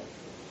 identical.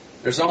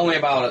 There's only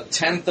about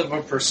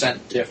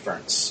 0.1%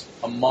 difference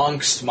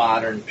amongst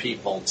modern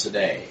people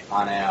today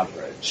on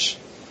average.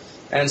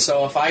 And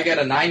so if I get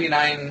a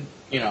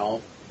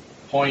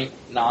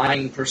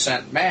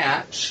 99.9%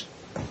 match,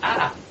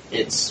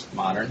 it's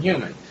modern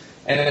human.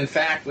 And in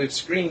fact, we've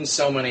screened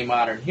so many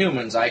modern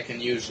humans, I can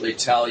usually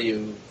tell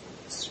you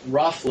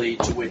roughly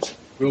to which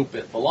group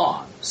it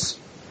belongs.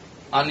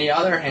 On the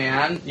other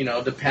hand,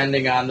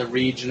 depending on the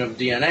region of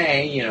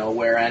DNA,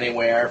 we're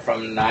anywhere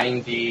from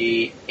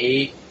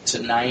 98 to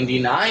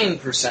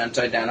 99%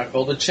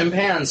 identical to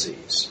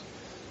chimpanzees.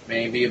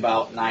 Maybe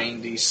about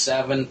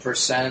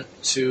 97%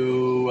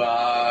 to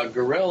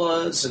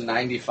gorillas and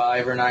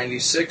 95 or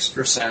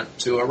 96%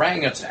 to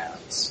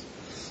orangutans.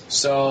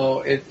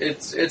 So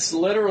it's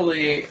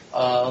literally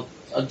a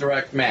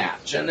direct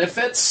match. And if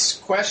it's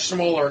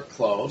questionable or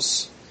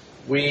close,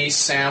 we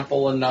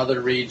sample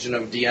another region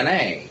of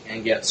DNA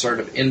and get sort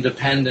of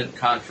independent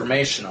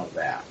confirmation of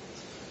that.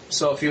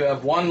 So if you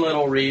have one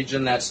little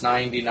region that's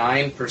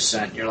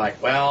 99%, you're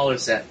like, well,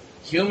 is that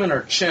human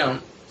or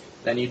chimp?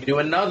 Then you do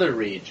another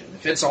region.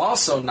 If it's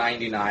also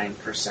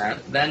 99%,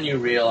 then you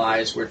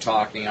realize we're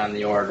talking on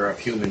the order of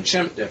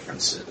human-chimp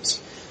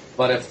differences.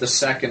 But if the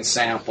second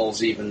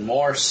sample's even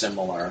more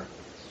similar,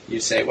 you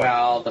say,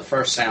 well, the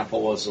first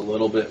sample was a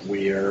little bit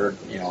weird,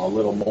 a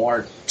little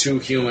more, two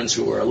humans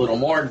who were a little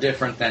more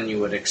different than you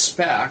would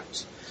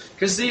expect,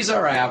 because these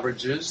are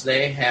averages.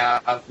 They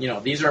have,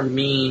 these are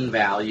mean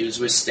values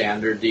with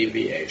standard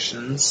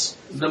deviations.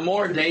 The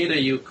more data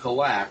you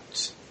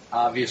collect,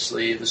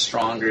 obviously, the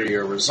stronger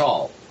your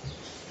result.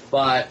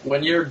 But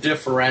when you're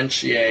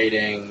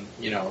differentiating,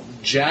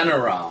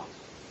 genera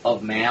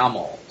of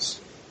mammals,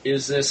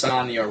 is this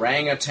on the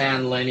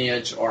orangutan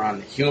lineage or on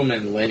the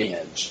human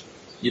lineage?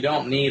 You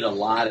don't need a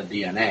lot of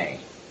DNA.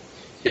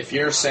 If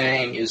you're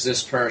saying, is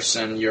this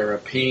person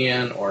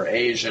European or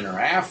Asian or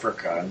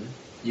African,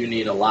 you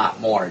need a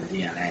lot more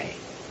DNA.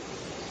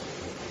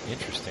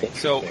 Interesting.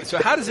 So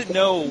how does it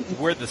know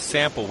where the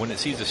sample, when it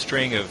sees a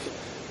string of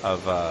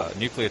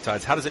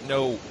nucleotides, how does it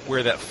know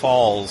where that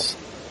falls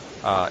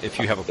if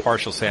you have a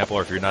partial sample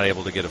or if you're not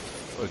able to get a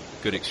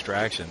good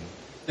extraction?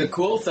 The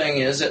cool thing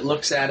is it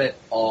looks at it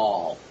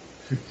all.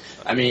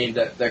 I mean,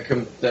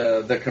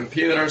 the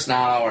computers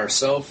now are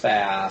so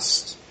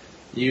fast.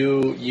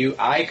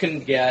 I can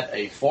get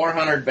a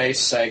 400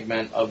 base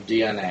segment of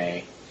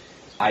DNA.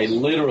 I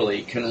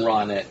literally can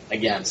run it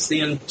against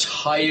the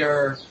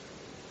entire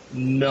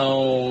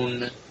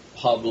known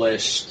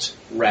published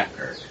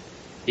record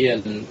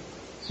in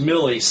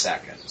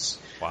milliseconds.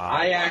 Wow.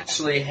 I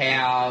actually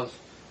have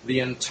the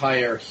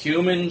entire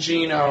human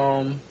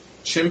genome,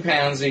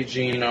 chimpanzee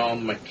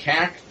genome,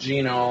 macaque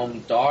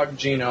genome, dog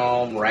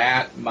genome,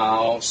 rat,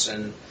 mouse,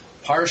 and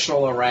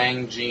partial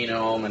orang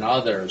genome and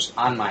others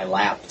on my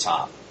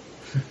laptop.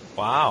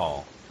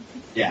 Wow.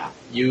 Yeah,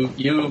 you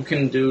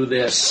can do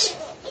this.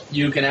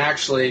 You can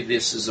actually,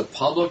 this is a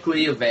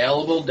publicly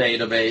available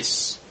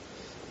database.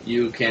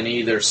 You can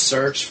either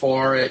search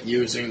for it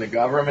using the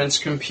government's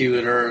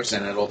computers,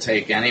 and it'll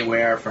take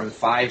anywhere from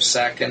 5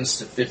 seconds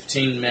to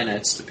 15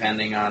 minutes,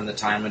 depending on the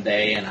time of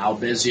day and how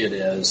busy it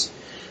is.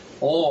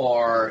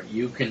 Or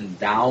you can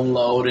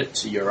download it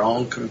to your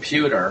own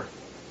computer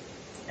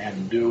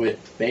and do it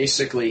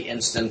basically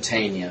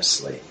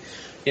instantaneously.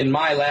 In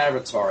my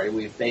laboratory,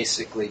 we've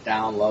basically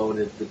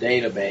downloaded the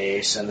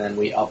database, and then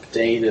we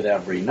update it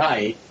every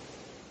night,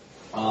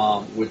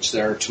 which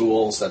there are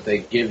tools that they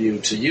give you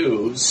to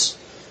use.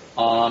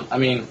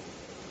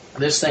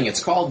 This thing,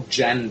 it's called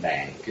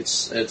GenBank.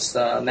 It's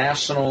the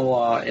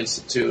National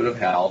Institute of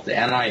Health, the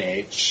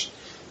NIH,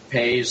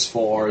 pays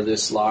for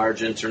this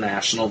large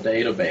international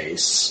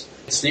database.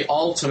 It's the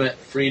ultimate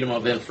Freedom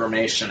of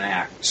Information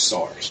Act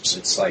source.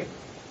 It's like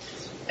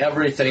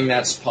everything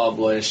that's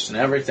published and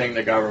everything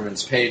the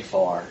government's paid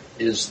for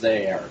is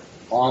there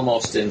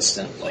almost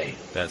instantly.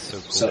 That's so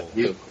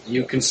cool. So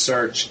you can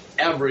search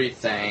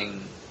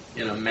everything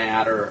in a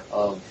matter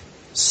of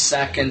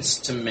seconds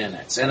to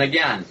minutes. And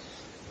again,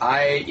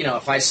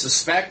 if I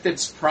suspect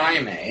it's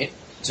primate,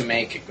 to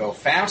make it go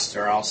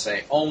faster, I'll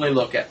say only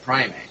look at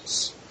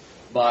primates.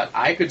 But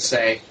I could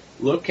say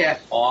look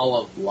at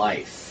all of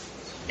life,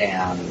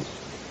 and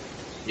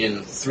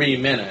in 3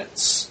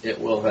 minutes it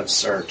will have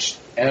searched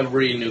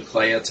every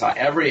nucleotide,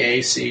 every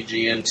A, C,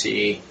 G, and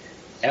T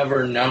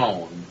ever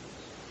known.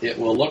 It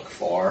will look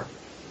for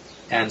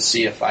and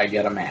see if I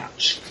get a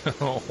match.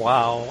 Oh,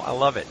 wow, I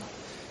love it.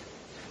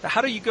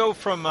 How do you go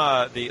from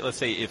let's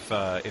say if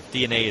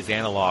DNA is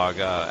analog,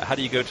 how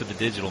do you go to the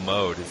digital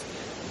mode?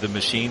 The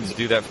machines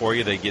do that for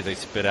you? They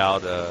spit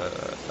out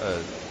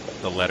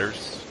the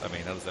letters? I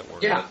mean, how does that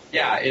work?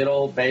 Yeah,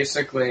 it'll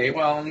basically,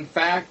 in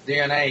fact,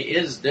 DNA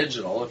is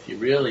digital if you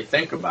really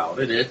think about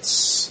it.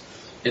 It's,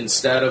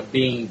 instead of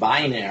being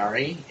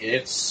binary,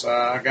 it's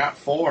got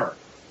 4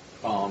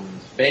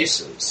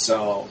 bases.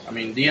 So,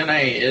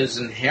 DNA is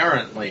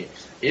inherently,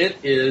 it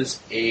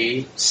is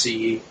A,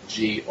 C,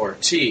 G, or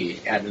T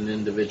at an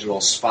individual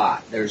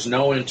spot. There's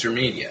no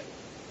intermediate.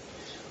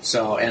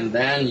 So, and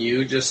then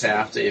you just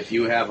have to, if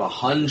you have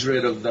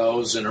 100 of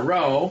those in a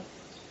row,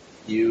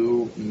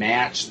 you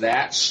match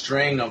that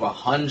string of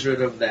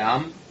 100 of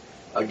them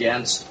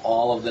against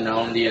all of the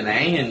known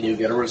DNA, and you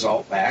get a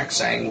result back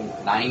saying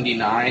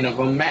 99 of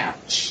them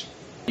match.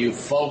 You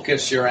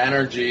focus your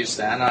energies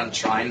then on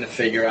trying to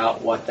figure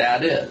out what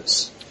that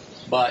is.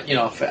 But,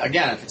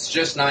 if it's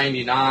just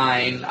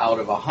 99 out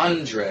of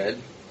 100,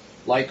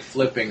 like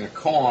flipping a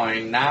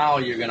coin, now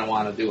you're going to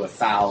want to do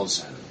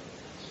 1,000.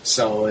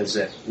 So is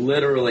it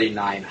literally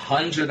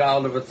 900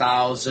 out of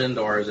 1,000,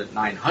 or is it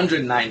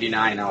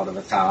 999 out of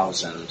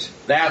 1,000?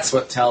 That's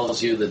what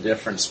tells you the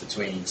difference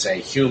between,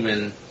 say,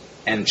 human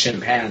and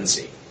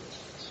chimpanzee.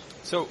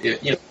 So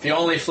if you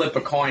only flip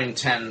a coin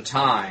 10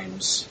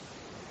 times,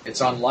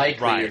 it's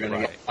unlikely you're going to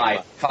get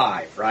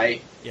five,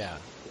 right? Yeah.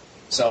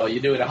 So you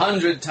do it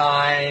 100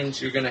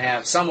 times, you're going to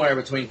have somewhere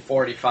between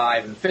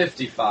 45 and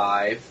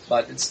 55,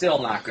 but it's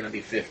still not going to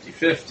be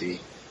 50-50.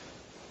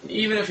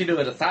 Even if you do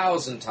it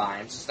 1,000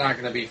 times, it's not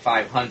going to be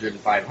 500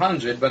 and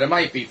 500, but it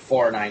might be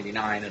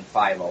 499 and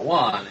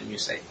 501, and you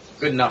say,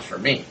 good enough for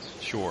me.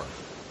 Sure.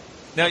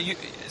 Now,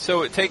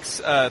 so it takes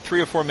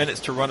 3 or 4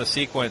 minutes to run a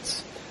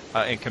sequence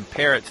and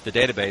compare it to the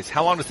database.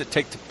 How long does it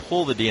take to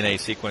pull the DNA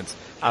sequence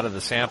out of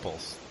the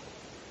samples?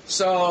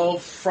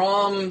 So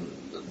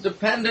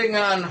depending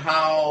on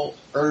how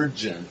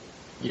urgent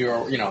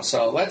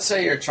so let's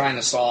say you're trying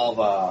to solve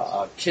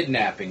a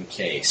kidnapping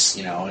case,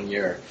 and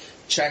you're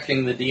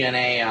checking the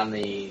DNA on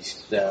the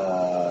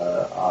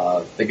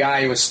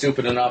guy who was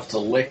stupid enough to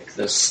lick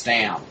the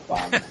stamp.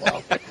 Well,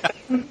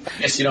 I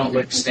guess you don't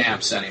lick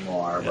stamps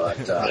anymore,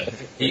 but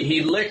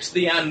he licked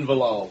the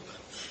envelope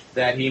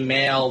that he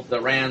mailed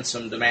the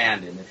ransom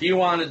demand in. If you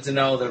wanted to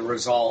know the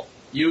result,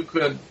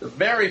 the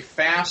very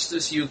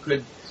fastest you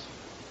could,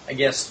 I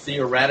guess,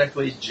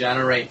 theoretically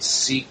generate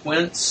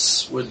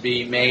sequence would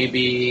be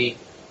maybe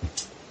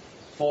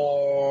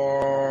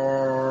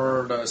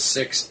 4 to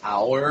 6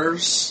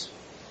 hours.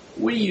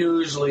 We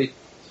usually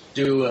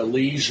do a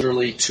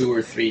leisurely 2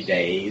 or 3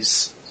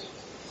 days.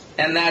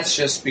 And that's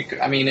just because,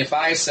 if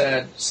I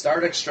said,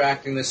 start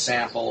extracting this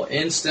sample,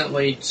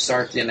 instantly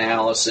start the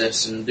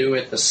analysis, and do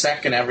it the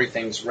second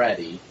everything's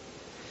ready.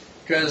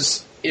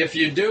 Because if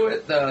you do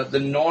it the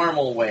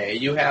normal way,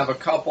 you have a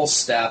couple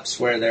steps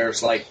where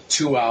there's like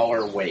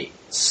 2-hour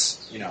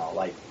waits,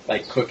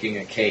 like cooking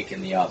a cake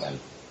in the oven.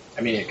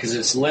 Because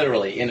it's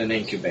literally in an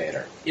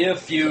incubator.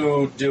 If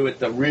you do it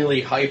the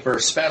really hyper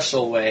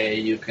special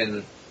way,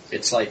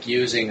 it's like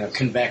using a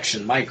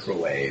convection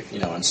microwave.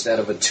 Instead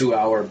of a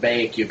 2-hour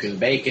bake, you can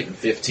bake it in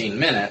 15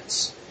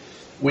 minutes.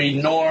 We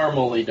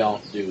normally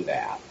don't do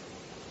that.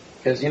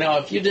 Because,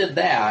 if you did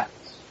that,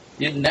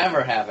 you'd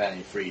never have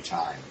any free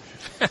time.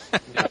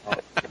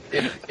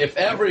 If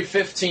every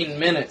 15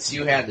 minutes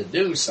you had to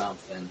do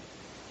something,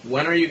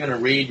 when are you going to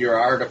read your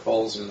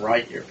articles and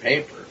write your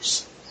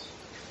papers?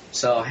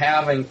 So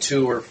having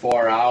 2 or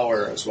 4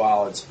 hours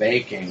while it's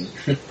baking,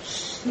 you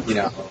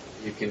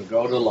can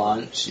go to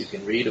lunch, you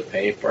can read a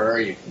paper,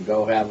 you can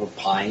go have a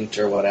pint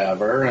or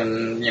whatever,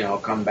 and,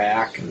 come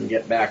back and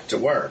get back to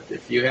work.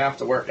 If you have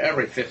to work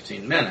every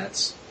 15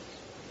 minutes,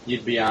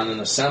 you'd be on an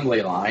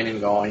assembly line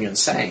and going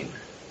insane.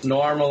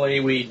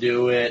 Normally we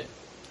do it,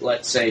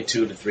 let's say,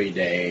 2 to 3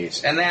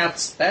 days, and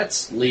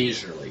that's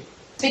leisurely.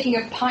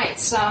 Speaking of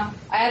pints, I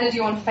added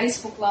you on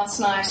Facebook last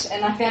night,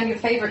 and I found your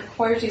favorite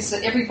quote is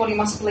that everybody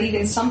must believe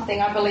in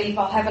something. I believe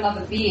I'll have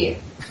another beer.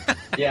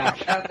 Yeah,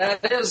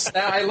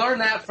 I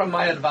learned that from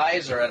my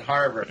advisor at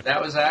Harvard.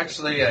 That was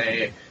actually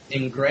a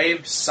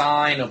engraved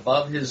sign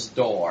above his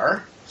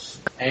door,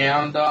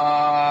 and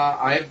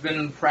I've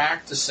been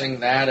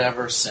practicing that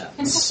ever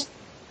since.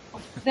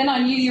 Then I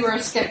knew you were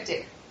a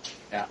skeptic.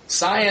 Yeah,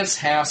 science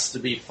has to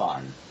be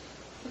fun.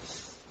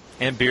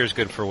 And beer's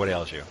good for what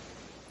ails you.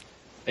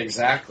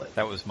 Exactly.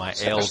 That was my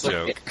ale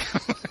joke.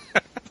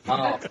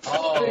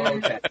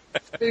 Okay.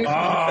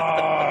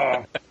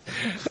 Oh.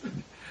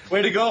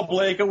 Way to go,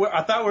 Blake.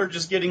 I thought we were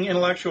just getting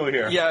intellectual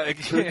here. Yeah,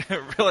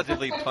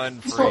 relatively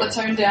pun-free. Just hold the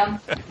tone down.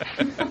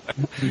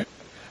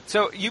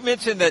 So you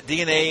mentioned that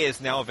DNA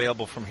is now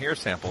available from hair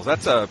samples.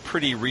 That's a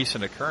pretty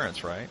recent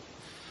occurrence, right?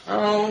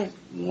 Oh,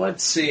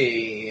 let's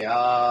see.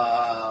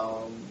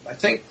 I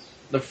think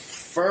the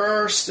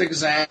first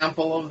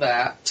example of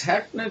that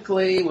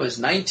technically was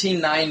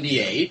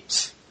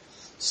 1998.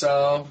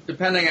 So,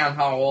 depending on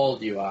how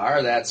old you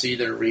are, that's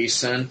either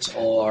recent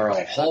or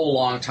a whole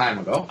long time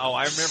ago. Oh,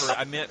 I remember.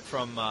 I meant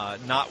from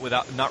not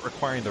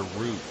requiring the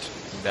root.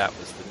 That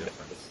was the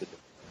difference.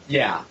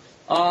 Yeah.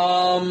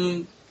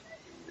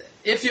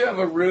 If you have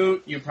a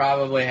root, you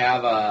probably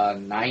have a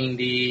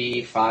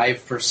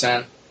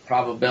 95%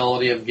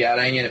 probability of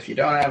getting it. If you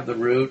don't have the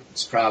root,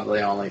 it's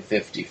probably only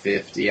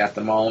 50-50 at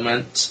the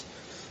moment.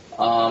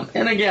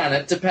 And again,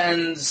 it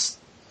depends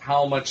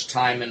how much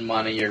time and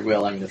money you're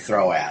willing to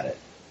throw at it.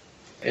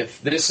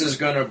 If this is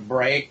going to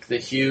break the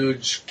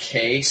huge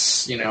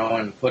case,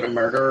 and put a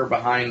murderer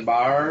behind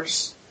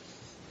bars,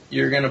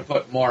 you're going to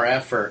put more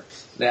effort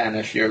than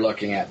if you're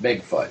looking at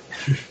Bigfoot.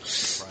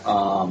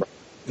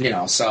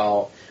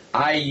 So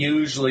I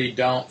usually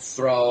don't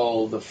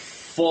throw the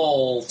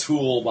full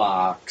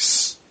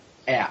toolbox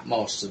at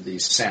most of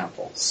these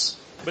samples.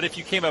 But if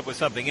you came up with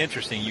something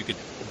interesting, you could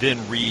then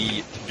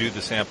redo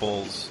the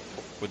samples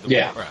with the...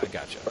 Yeah. Right, I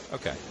gotcha.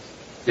 Okay.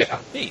 Yeah.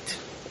 Neat.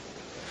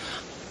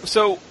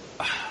 So,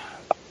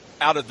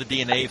 out of the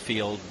DNA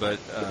field, but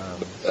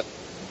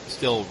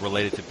still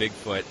related to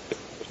Bigfoot,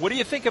 What do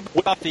you think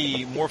about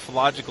the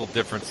morphological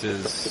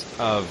differences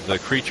of the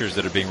creatures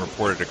that are being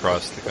reported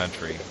across the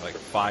country, like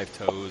 5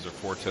 toes or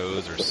 4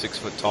 toes or 6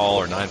 foot tall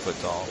or 9 foot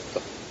tall?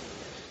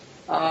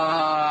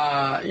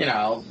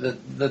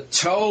 The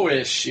toe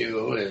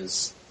issue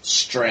is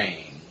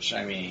strange.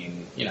 I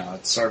mean,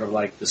 it's sort of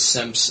like The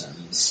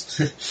Simpsons.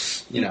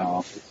 It's,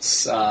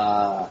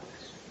 I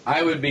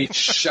would be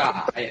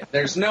shocked.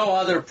 There's no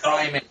other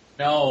primate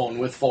known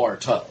with 4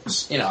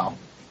 toes,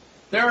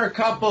 There are a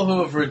couple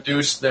who have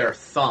reduced their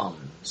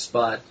thumbs,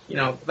 but,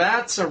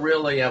 that's a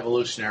really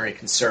evolutionary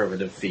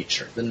conservative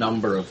feature, the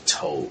number of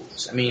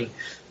toes. I mean,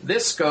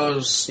 this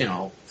goes,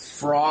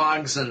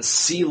 frogs and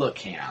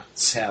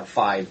coelacanths have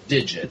 5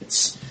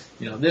 digits.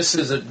 This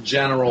is a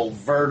general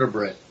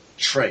vertebrate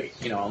trait.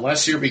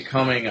 Unless you're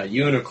becoming a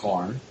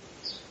unicorn,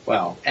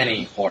 well,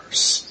 any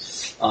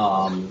horse,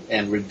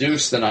 and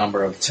reduce the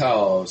number of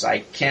toes, I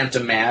can't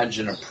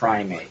imagine a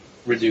primate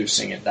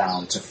reducing it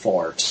down to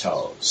 4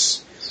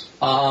 toes.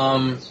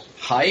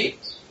 Height,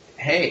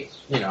 hey,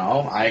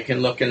 I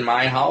can look in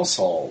my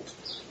household,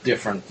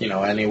 different,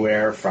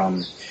 anywhere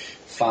from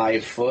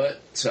 5 foot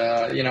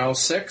to,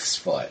 6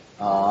 foot.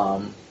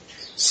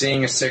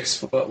 Seeing a 6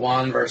 foot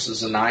one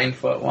versus a 9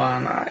 foot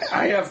one,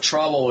 I have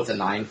trouble with a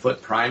 9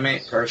 foot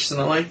primate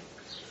personally.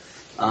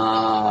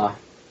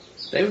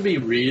 They would be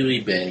really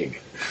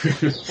big.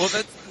 Well,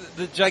 that's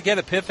the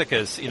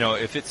Gigantopithecus.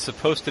 If it's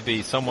supposed to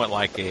be somewhat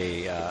like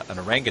an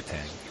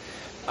orangutan.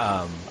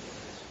 I've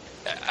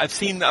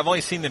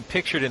only seen them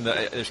pictured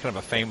there's kind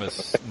of a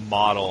famous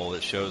model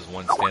that shows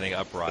one standing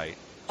upright.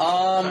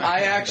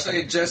 I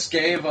actually just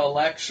gave a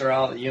lecture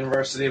out at the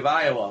University of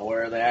Iowa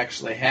where they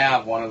actually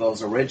have one of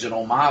those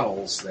original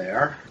models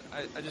there.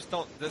 I just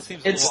don't, that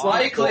seems It's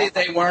likely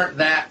they weren't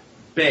that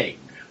big,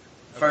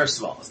 first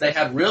of all. They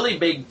had really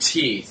big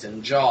teeth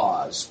and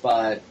jaws,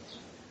 but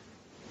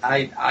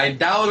I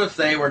doubt if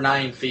they were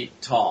 9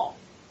 feet tall.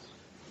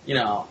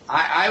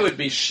 I would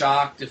be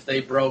shocked if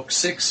they broke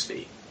 6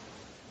 feet.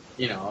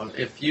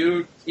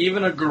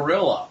 Even a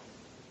gorilla,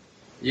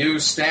 you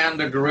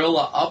stand a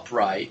gorilla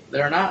upright,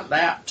 they're not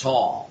that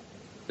tall.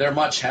 They're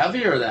much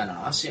heavier than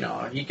us,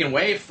 He can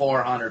weigh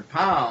 400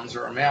 pounds,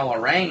 or a male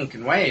orang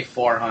can weigh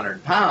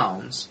 400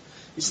 pounds.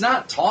 He's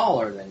not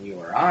taller than you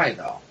or I,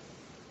 though.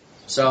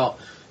 So,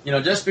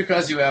 just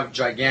because you have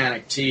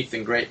gigantic teeth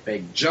and great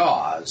big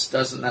jaws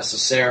doesn't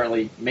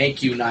necessarily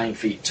make you 9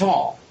 feet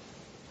tall.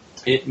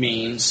 It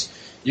means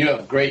you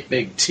have great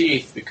big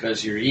teeth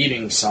because you're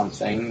eating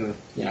something,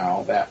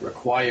 that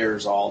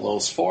requires all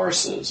those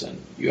forces,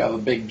 and you have a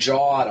big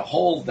jaw to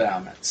hold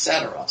them,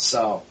 etc.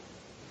 So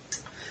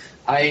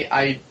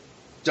I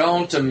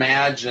don't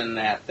imagine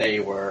that they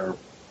were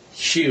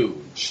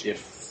huge.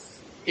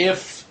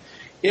 If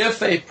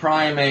a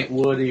primate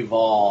would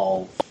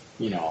evolve,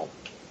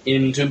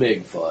 into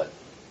Bigfoot,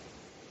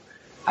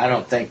 I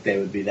don't think they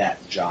would be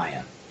that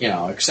giant,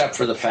 except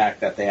for the fact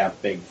that they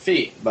have big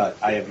feet. But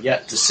I have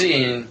yet to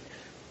see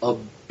a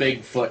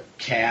Bigfoot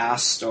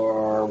cast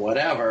or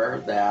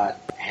whatever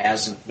that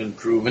hasn't been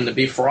proven to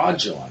be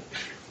fraudulent.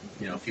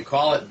 If you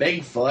call it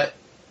Bigfoot,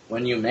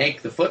 when you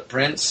make the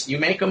footprints, you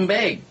make them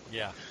big.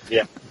 Yeah.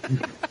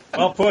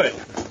 Well put.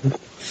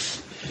 If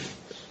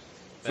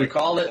we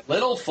called it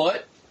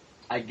Littlefoot,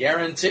 I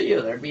guarantee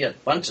you there'd be a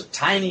bunch of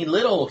tiny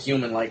little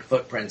human-like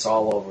footprints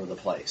all over the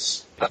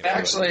place. I've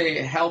actually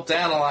helped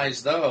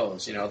analyze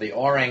those. The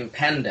orang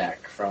pendek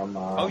from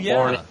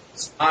Borneo,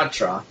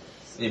 Sumatra.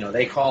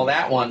 They call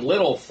that one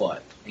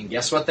Littlefoot. And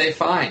guess what they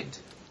find?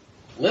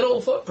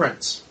 Little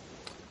footprints.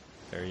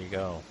 There you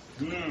go.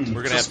 We're going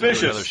to have to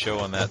do another show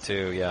on that,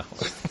 too, yeah.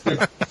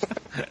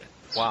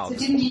 Wow. So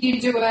didn't you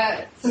do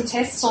some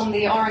tests on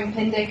the orang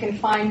pendek and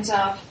find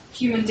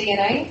human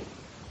DNA?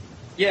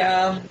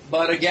 Yeah,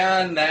 but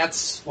again,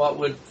 that's what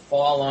would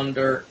fall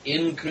under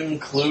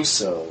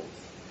inconclusive.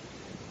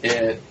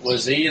 It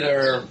was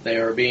either they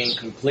were being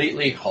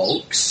completely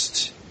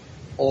hoaxed,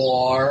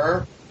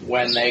 or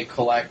when they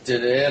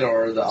collected it,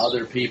 or the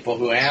other people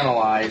who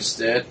analyzed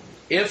it,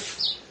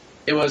 if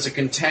it was a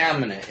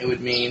contaminant, it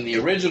would mean the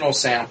original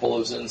sample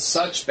is in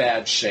such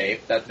bad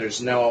shape that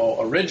there's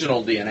no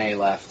original DNA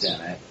left in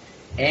it,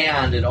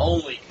 and it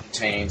only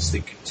contains the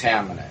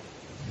contaminant.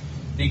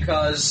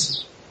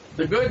 Because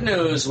the good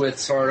news with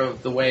sort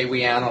of the way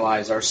we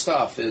analyze our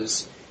stuff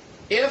is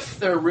if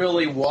there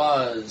really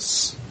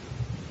was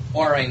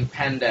orang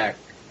pendek,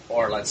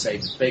 or let's say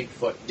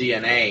Bigfoot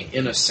DNA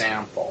in a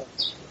sample,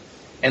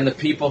 and the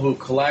people who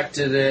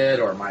collected it,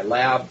 or my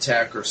lab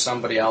tech, or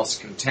somebody else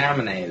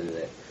contaminated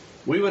it,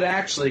 we would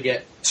actually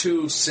get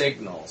 2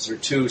 signals, or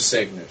 2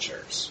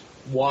 signatures.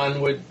 One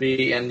would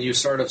be, and you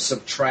sort of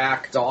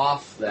subtract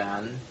off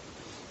then,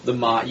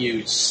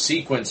 you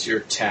sequence your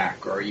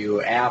tech, or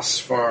you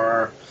ask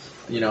for,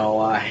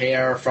 a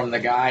hair from the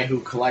guy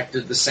who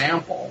collected the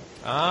sample.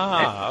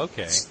 Ah,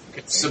 okay.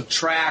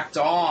 Subtract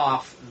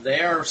off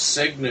their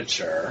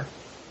signature.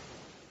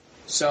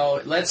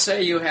 So let's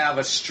say you have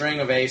a string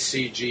of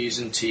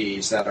ACGs and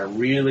Ts that are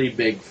really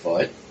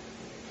Bigfoot,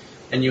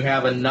 and you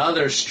have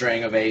another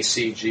string of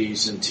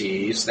ACGs and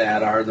Ts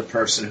that are the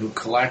person who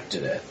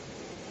collected it.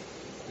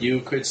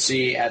 you could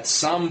see at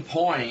some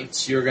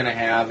points you're going to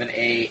have an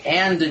A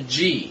and a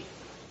G.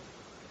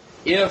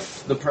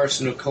 If the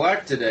person who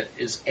collected it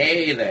is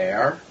A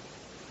there,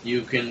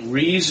 you can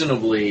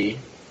reasonably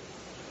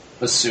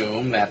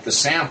assume that the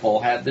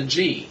sample had the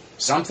G.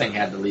 Something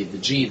had to leave the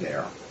G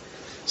there.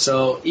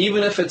 So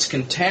even if it's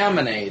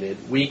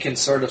contaminated, we can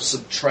sort of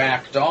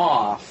subtract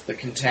off the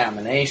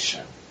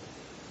contamination.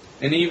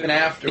 And even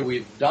after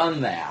we've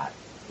done that,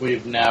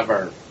 we've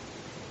never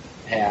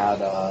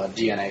had a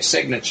DNA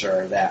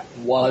signature that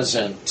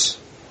wasn't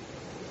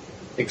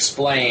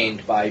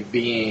explained by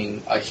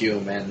being a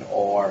human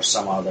or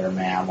some other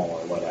mammal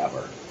or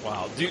whatever.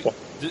 Wow.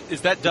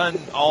 Is that done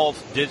all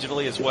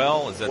digitally as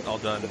well? Is that all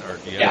done? Or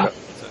do you have,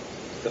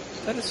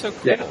 that is so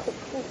cool. Yeah.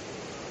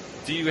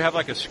 Do you have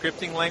like a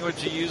scripting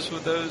language you use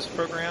with those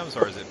programs,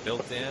 or is it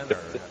built in? Or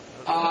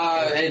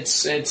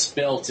it's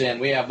built in.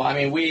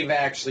 We've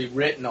actually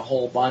written a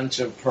whole bunch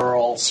of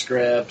Perl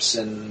scripts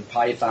and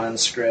Python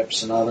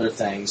scripts and other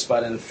things,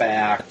 but in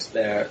fact,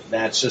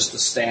 that's just a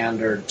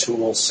standard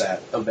tool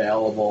set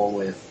available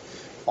with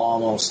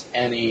almost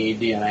any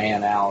DNA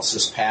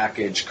analysis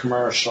package,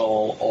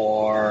 commercial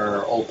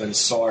or open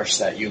source,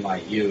 that you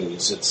might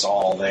use. It's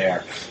all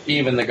there.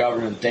 Even the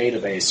government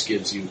database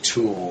gives you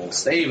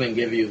tools. They even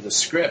give you the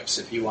scripts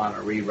if you want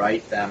to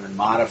rewrite them and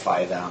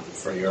modify them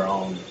for your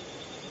own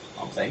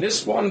thing.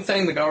 This one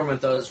thing the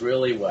government does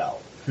really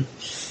well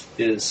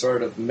is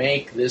sort of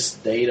make this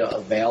data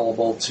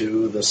available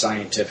to the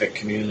scientific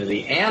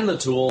community and the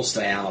tools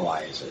to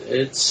analyze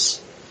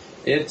it.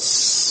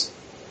 It's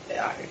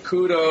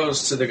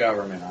kudos to the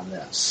government on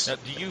this. Now,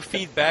 do you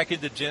feed back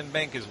into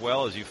GenBank as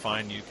well as you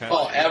find you kind of...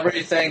 Well,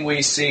 everything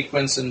we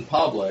sequence and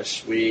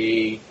publish,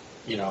 we,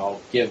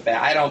 give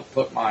back. I don't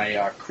put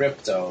my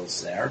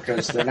cryptos there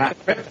because they're not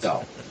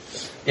crypto.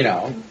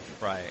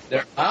 Right.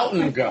 They're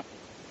mountain goat,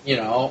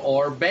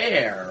 or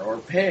bear, or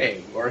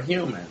pig, or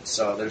human.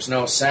 So there's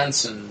no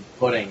sense in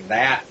putting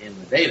that in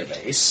the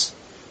database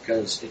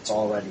because it's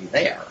already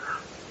there.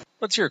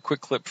 Let's hear a quick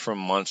clip from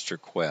Monster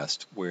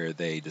Quest where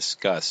they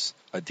discuss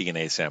a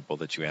DNA sample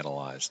that you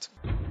analyzed.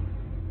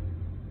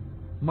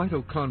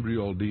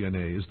 Mitochondrial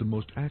DNA is the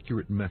most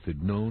accurate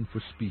method known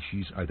for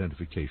species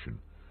identification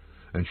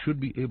and should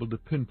be able to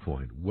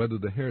pinpoint whether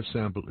the hair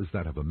sample is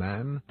that of a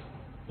man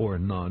or a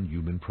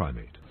non-human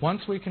primate.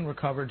 Once we can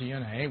recover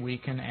DNA, we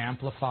can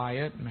amplify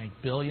it, make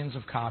billions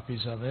of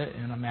copies of it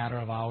in a matter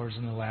of hours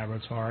in the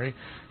laboratory,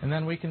 and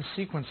then we can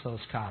sequence those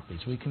copies.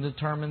 We can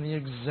determine the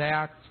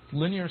exact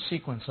linear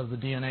sequence of the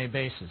DNA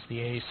bases, the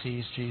A's,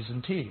 C's, G's,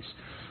 and T's.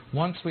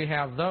 Once we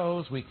have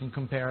those, we can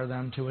compare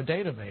them to a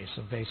database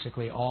of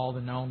basically all the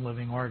known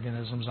living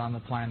organisms on the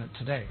planet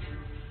today.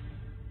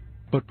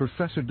 But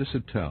Professor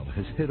Disotell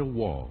has hit a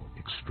wall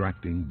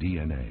extracting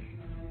DNA.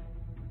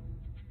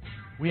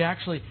 We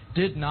actually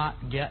did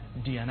not get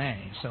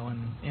DNA, so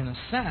in a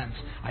sense,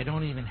 I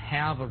don't even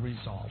have a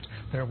result.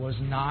 There was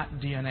not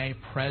DNA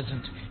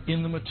present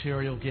in the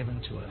material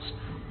given to us.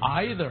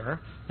 Either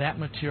that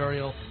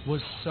material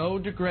was so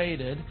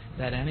degraded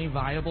that any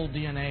viable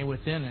DNA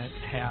within it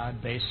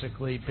had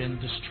basically been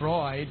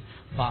destroyed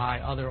by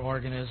other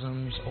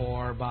organisms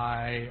or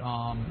by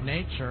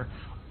nature,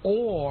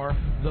 or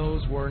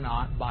those were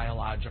not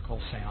biological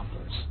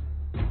samples.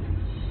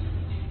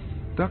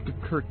 Dr.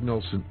 Kurt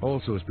Nelson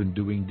also has been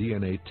doing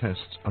DNA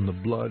tests on the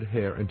blood,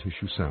 hair, and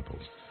tissue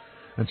samples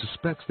and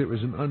suspects there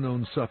is an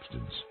unknown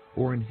substance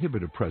or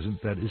inhibitor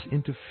present that is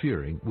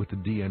interfering with the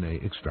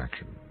DNA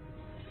extraction.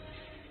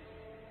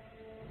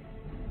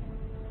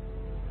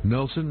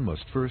 Nelson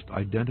must first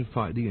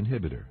identify the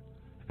inhibitor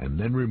and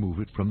then remove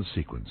it from the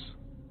sequence.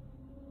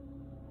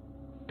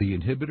 The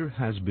inhibitor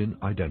has been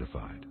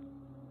identified.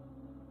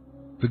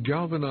 The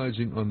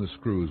galvanizing on the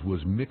screws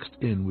was mixed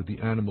in with the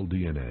animal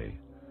DNA.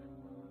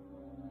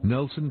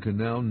 Nelson can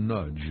now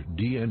nudge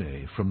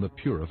DNA from the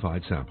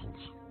purified samples.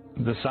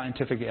 The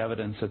scientific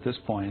evidence at this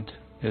point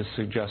is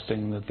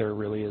suggesting that there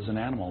really is an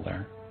animal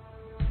there.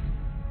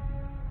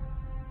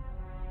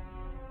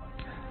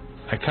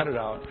 I cut it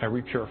out, I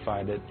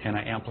repurified it, and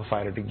I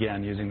amplified it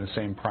again using the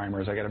same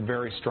primers. I got a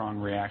very strong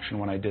reaction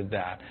when I did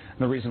that. And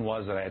the reason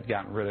was that I had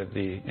gotten rid of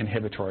the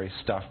inhibitory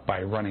stuff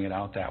by running it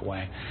out that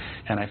way.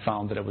 And I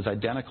found that it was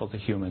identical to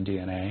human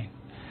DNA,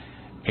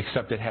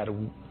 except it had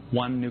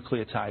one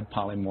nucleotide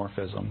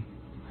polymorphism.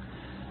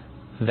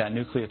 That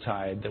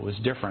nucleotide that was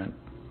different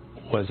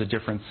was a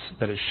difference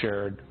that is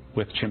shared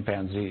with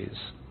chimpanzees.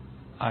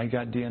 I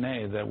got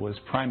DNA that was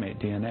primate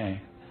DNA,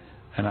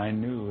 and I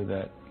knew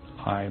that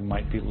I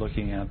might be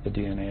looking at the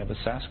DNA of a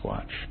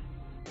Sasquatch.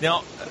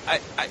 Now,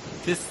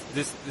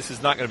 this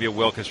is not going to be a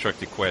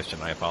well-constructed question,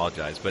 I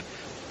apologize, but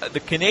the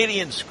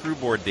Canadian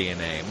screwboard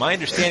DNA, my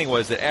understanding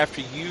was that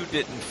after you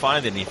didn't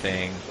find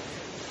anything,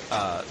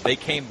 they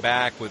came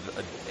back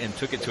and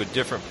took it to a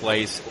different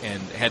place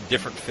and had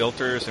different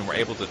filters and were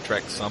able to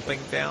track something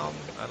down.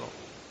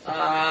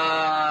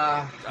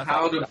 How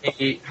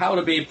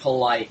to be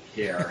polite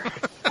here.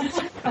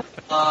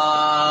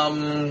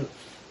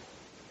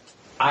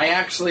 I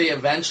actually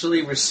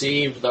eventually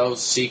received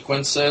those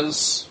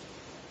sequences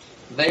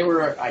they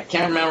were, I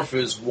can't remember if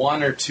it was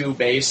 1 or 2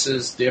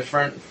 bases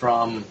different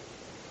from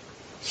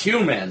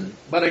human,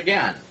 but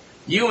again,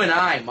 you and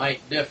I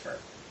might differ.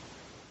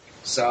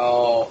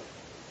 So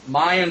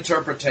my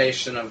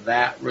interpretation of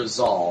that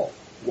result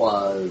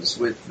was,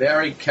 with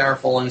very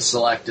careful and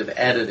selective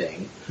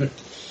editing,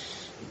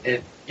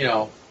 a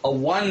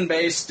 1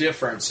 base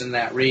difference in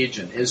that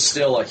region is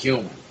still a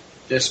human.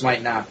 This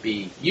might not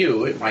be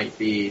you, it might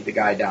be the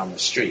guy down the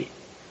street.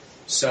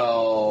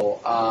 So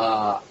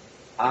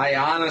I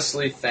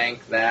honestly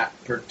think that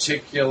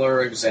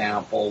particular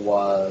example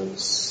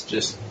was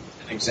just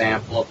an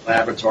example of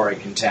laboratory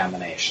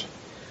contamination.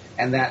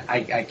 And that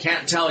I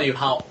can't tell you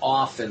how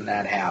often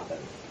that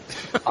happened.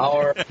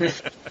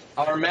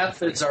 Our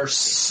methods are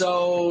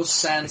so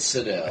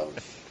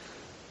sensitive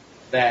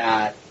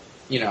that,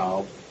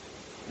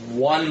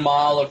 1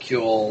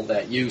 molecule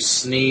that you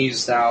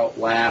sneezed out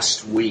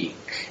last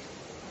week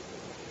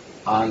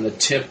on the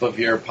tip of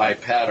your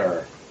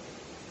pipetter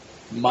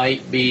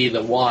might be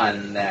the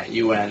one that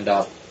you end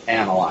up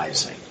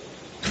analyzing.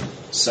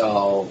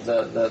 So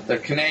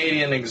the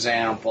Canadian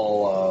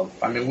example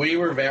of, we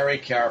were very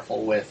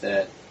careful with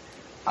it.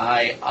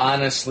 I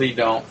honestly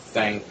don't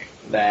think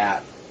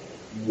that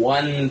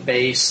 1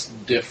 base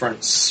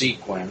different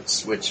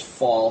sequence, which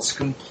falls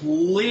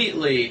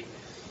completely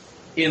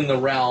in the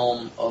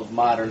realm of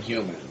modern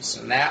humans,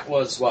 and that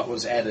was what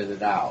was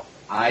edited out.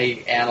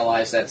 I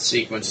analyzed that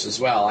sequence as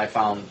well. I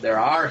found there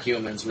are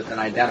humans with an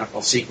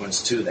identical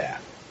sequence to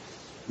that.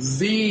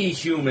 The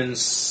human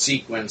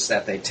sequence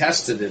that they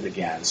tested it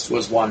against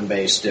was 1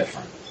 base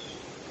different.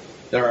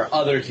 There are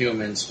other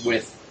humans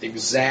with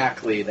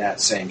exactly that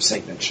same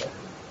signature.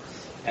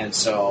 And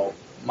so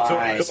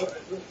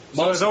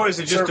as always,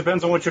 it just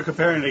depends on what you're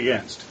comparing it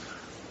against.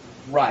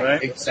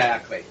 Right?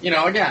 Exactly.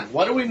 Again,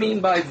 what do we mean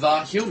by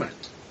the human?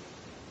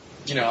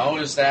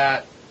 Is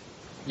that,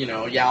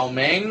 Yao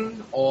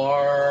Ming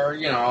or,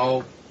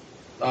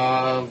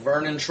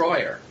 Vernon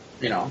Troyer,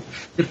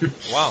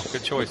 Wow,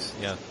 good choice.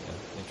 Yeah,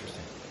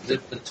 interesting. Is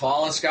it the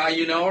tallest guy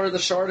you know or the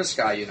shortest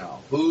guy you know?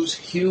 Who's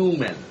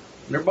human?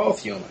 They're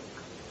both human.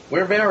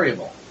 We're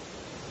variable.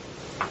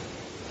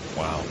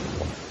 Wow.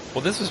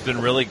 Well, this has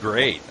been really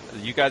great.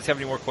 Do you guys have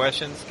any more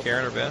questions,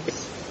 Karen or Ben?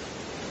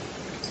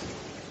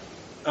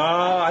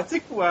 I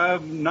think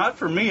not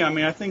for me.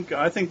 I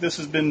think this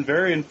has been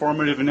very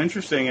informative and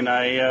interesting, and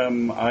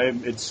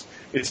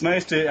it's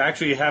nice to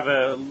actually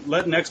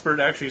let an expert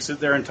actually sit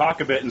there and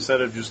talk a bit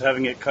instead of just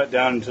having it cut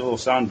down into little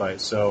sound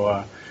bites.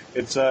 So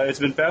it's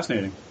been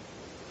fascinating.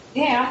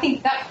 Yeah, I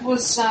think that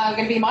was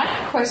going to be my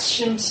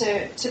question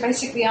to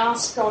basically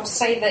ask or to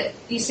say that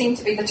you seem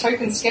to be the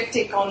token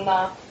skeptic on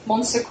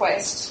Monster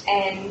Quest,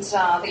 and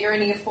that you're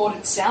only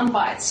afforded sound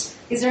bites.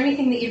 Is there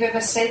anything that you've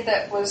ever said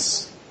that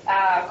was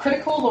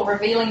critical or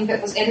revealing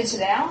that was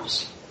edited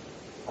out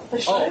of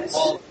the shows?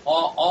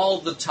 All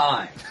the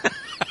time.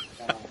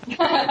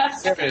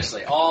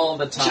 Seriously, all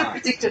the time. Should have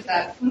predicted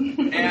that.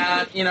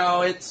 And,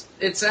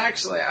 it's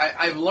actually,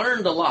 I've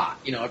learned a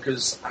lot,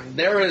 because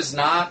there is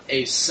not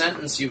a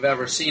sentence you've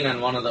ever seen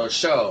on one of those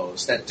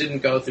shows that didn't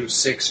go through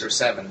 6 or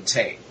 7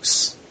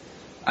 takes.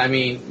 My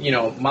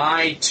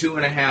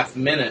 2.5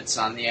 minutes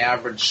on the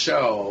average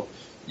show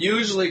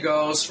usually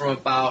goes from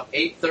about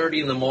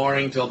 8:30 in the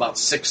morning till about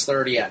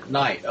 6:30 at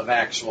night of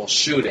actual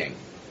shooting.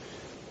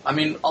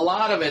 A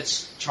lot of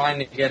it's trying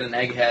to get an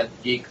egghead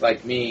geek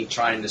like me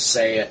trying to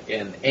say it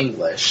in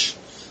English,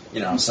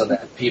 so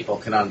that people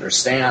can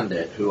understand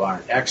it who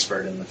aren't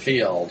expert in the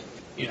field,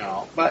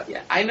 But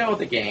yeah, I know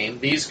the game.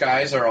 These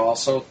guys are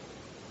also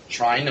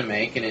trying to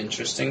make an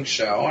interesting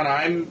show, and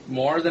I'm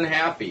more than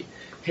happy.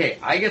 Hey,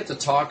 I get to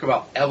talk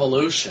about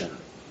evolution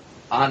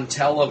on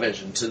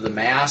television to the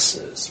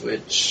masses,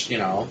 which,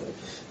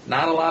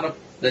 not a lot of,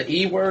 the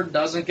E word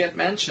doesn't get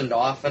mentioned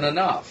often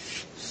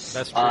enough.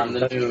 That's true. On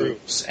the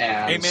news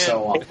and Amen.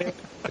 So on.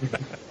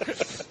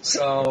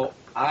 So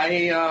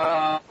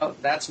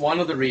that's one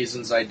of the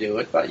reasons I do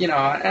it. But, and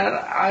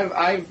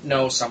I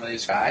know some of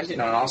these guys,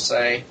 and I'll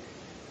say,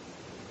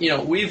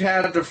 we've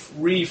had to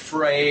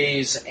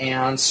rephrase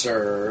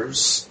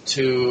answers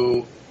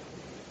to,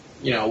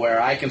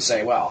 where I can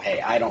say, well,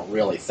 hey, I don't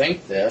really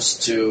think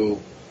this,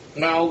 to,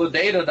 well, the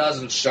data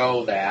doesn't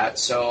show that,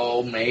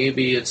 so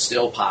maybe it's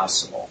still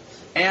possible.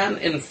 And,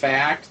 in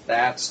fact,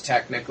 that's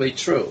technically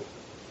true.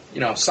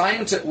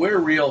 We're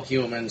real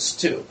humans,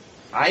 too.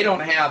 I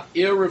don't have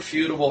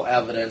irrefutable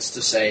evidence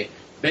to say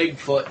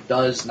Bigfoot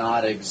does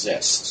not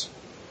exist,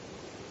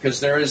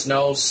 because there is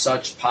no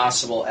such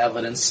possible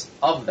evidence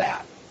of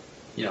that.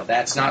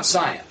 That's not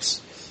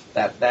science.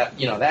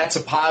 That's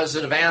a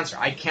positive answer.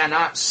 I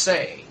cannot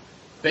say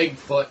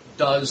Bigfoot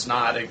does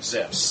not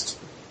exist.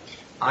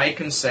 I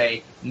can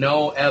say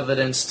no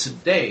evidence to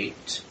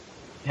date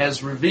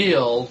has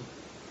revealed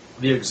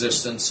the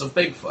existence of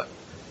Bigfoot.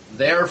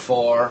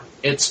 Therefore,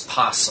 it's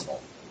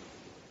possible.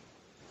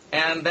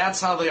 And that's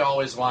how they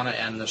always want to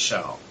end the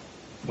show.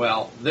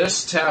 Well,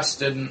 this test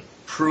didn't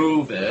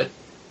prove it,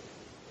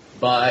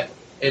 but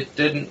it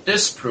didn't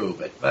disprove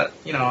it. But,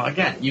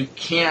 again, you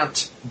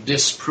can't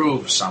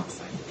disprove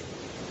something.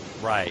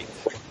 Right.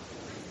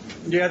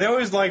 Yeah, they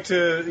always like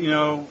to,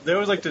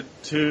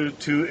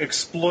 to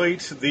exploit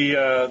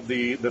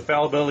the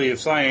fallibility of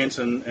science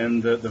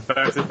and the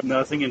fact that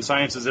nothing in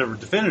science is ever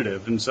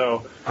definitive. And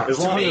so, as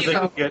long as they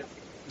can get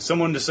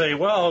someone to say,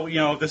 well,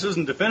 this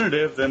isn't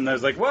definitive, then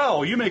there's like,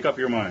 well, you make up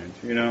your mind,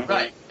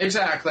 Right,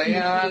 exactly.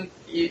 And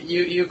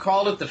you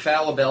called it the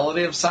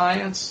fallibility of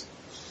science.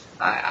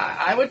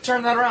 I would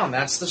turn that around.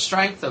 That's the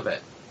strength of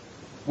it.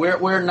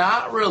 We're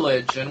not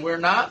religion. We're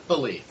not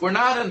belief. We're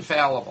not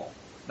infallible.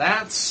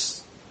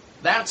 That's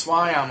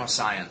why I'm a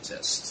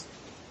scientist.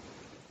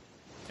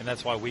 And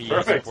that's why we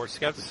support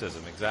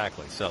skepticism,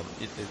 exactly. So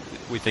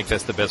we think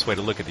that's the best way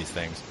to look at these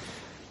things.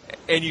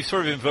 And you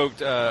sort of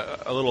invoked a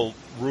little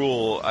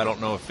rule. I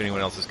don't know if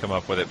anyone else has come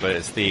up with it, but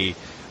it's the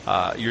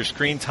your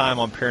screen time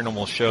on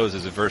paranormal shows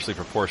is inversely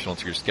proportional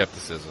to your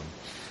skepticism.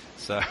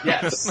 So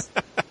yes.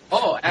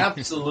 Oh,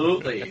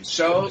 absolutely.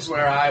 Shows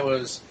where I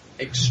was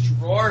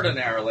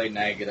extraordinarily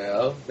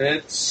negative.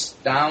 It's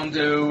down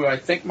to, I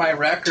think my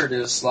record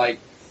is like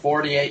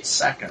 48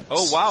 seconds.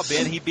 Oh wow,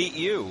 Ben, he beat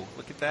you.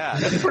 Look at that.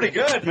 That's pretty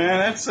good,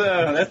 man.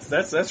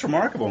 That's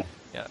remarkable.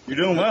 Yeah. You're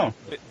doing well.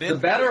 The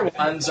better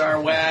ones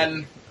are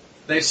when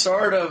they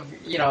sort of,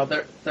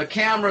 the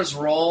camera's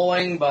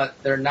rolling,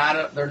 but they're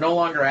no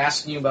longer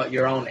asking you about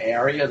your own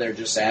area. They're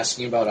just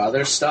asking you about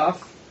other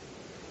stuff,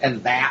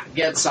 and that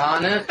gets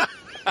on it.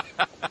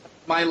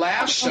 My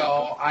last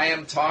show, I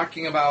am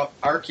talking about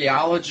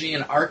archaeology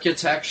and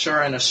architecture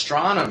and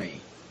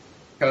astronomy.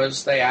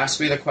 Because they asked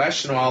me the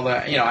question,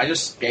 I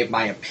just gave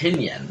my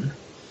opinion.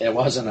 It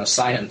wasn't a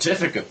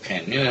scientific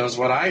opinion. It was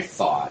what I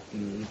thought.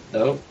 And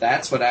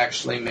that's what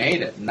actually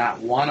made it. Not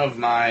one of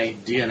my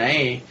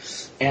DNA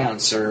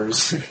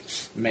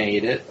answers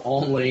made it.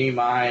 Only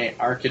my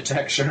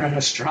architecture and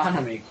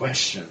astronomy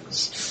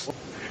questions.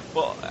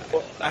 Well,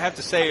 I have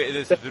to say,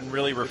 this has been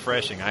really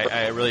refreshing.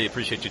 I really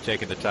appreciate you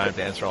taking the time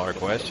to answer all our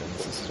questions.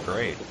 This is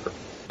great.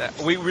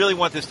 We really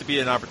want this to be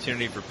an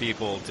opportunity for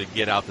people to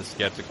get out the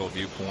skeptical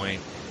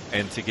viewpoint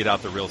and to get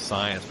out the real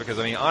science. Because,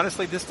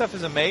 honestly, this stuff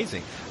is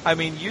amazing.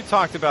 You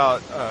talked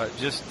about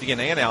just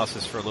DNA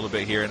analysis for a little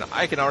bit here, and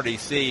I can already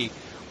see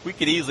we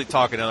could easily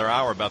talk another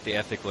hour about the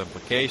ethical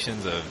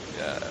implications of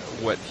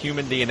what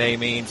human DNA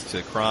means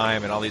to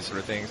crime and all these sort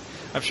of things.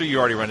 I'm sure you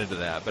already run into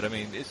that, but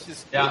it's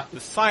just the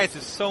science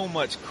is so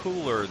much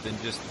cooler than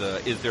just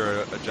is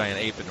there a giant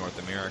ape in North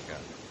America?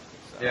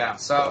 So. Yeah,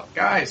 so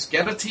guys,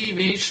 get a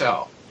TV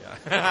show.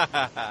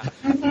 Yeah.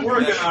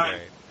 Working on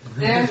it.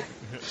 Yeah.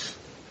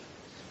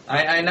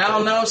 I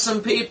now know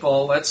some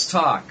people. Let's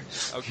talk.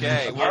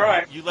 Okay. Well, all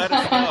right. You let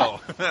us know.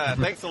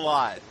 Thanks a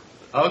lot.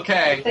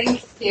 Okay.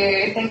 Thank you.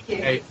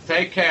 Hey,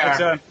 take care.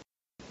 Thanks,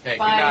 okay,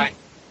 bye.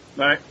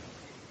 Good night. Bye.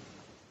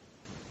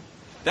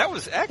 That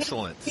was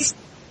excellent.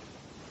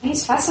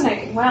 He's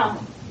fascinating. Wow.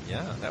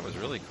 Yeah, that was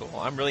really cool.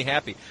 I'm really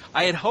happy.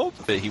 I had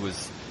hoped that he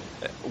was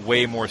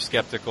way more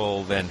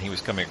skeptical than he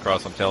was coming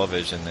across on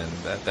television, and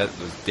that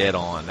was dead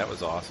on. That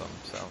was awesome.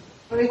 So.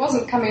 Well, he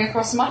wasn't coming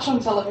across much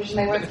on television.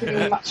 They weren't giving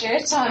him much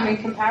airtime in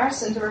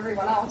comparison to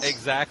everyone else.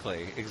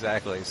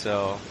 Exactly.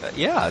 So,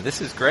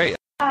 this is great.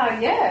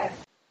 Yeah.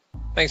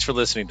 Thanks for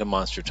listening to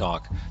Monster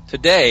Talk.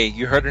 Today,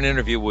 you heard an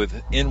interview with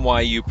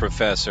NYU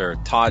professor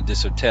Todd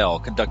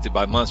Disotell, conducted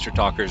by Monster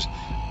Talkers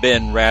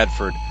Ben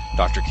Radford,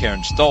 Dr.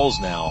 Karen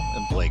Stolznow,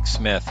 and Blake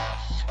Smith.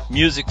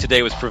 Music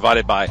today was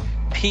provided by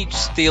Peach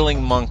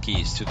Stealing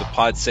Monkeys through the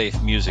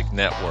PodSafe Music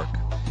Network.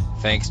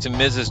 Thanks to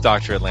Mrs.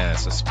 Dr.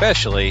 Atlantis,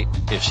 especially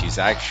if she's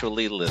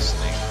actually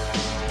listening.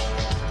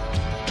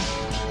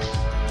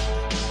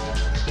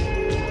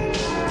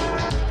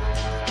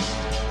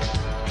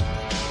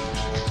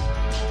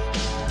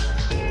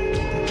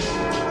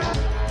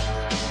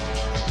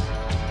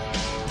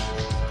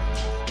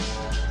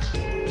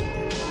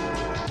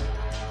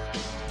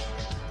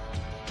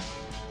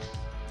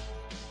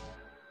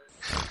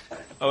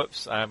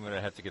 Oops, I'm going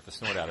to have to get the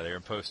snort out of there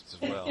and post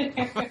as well.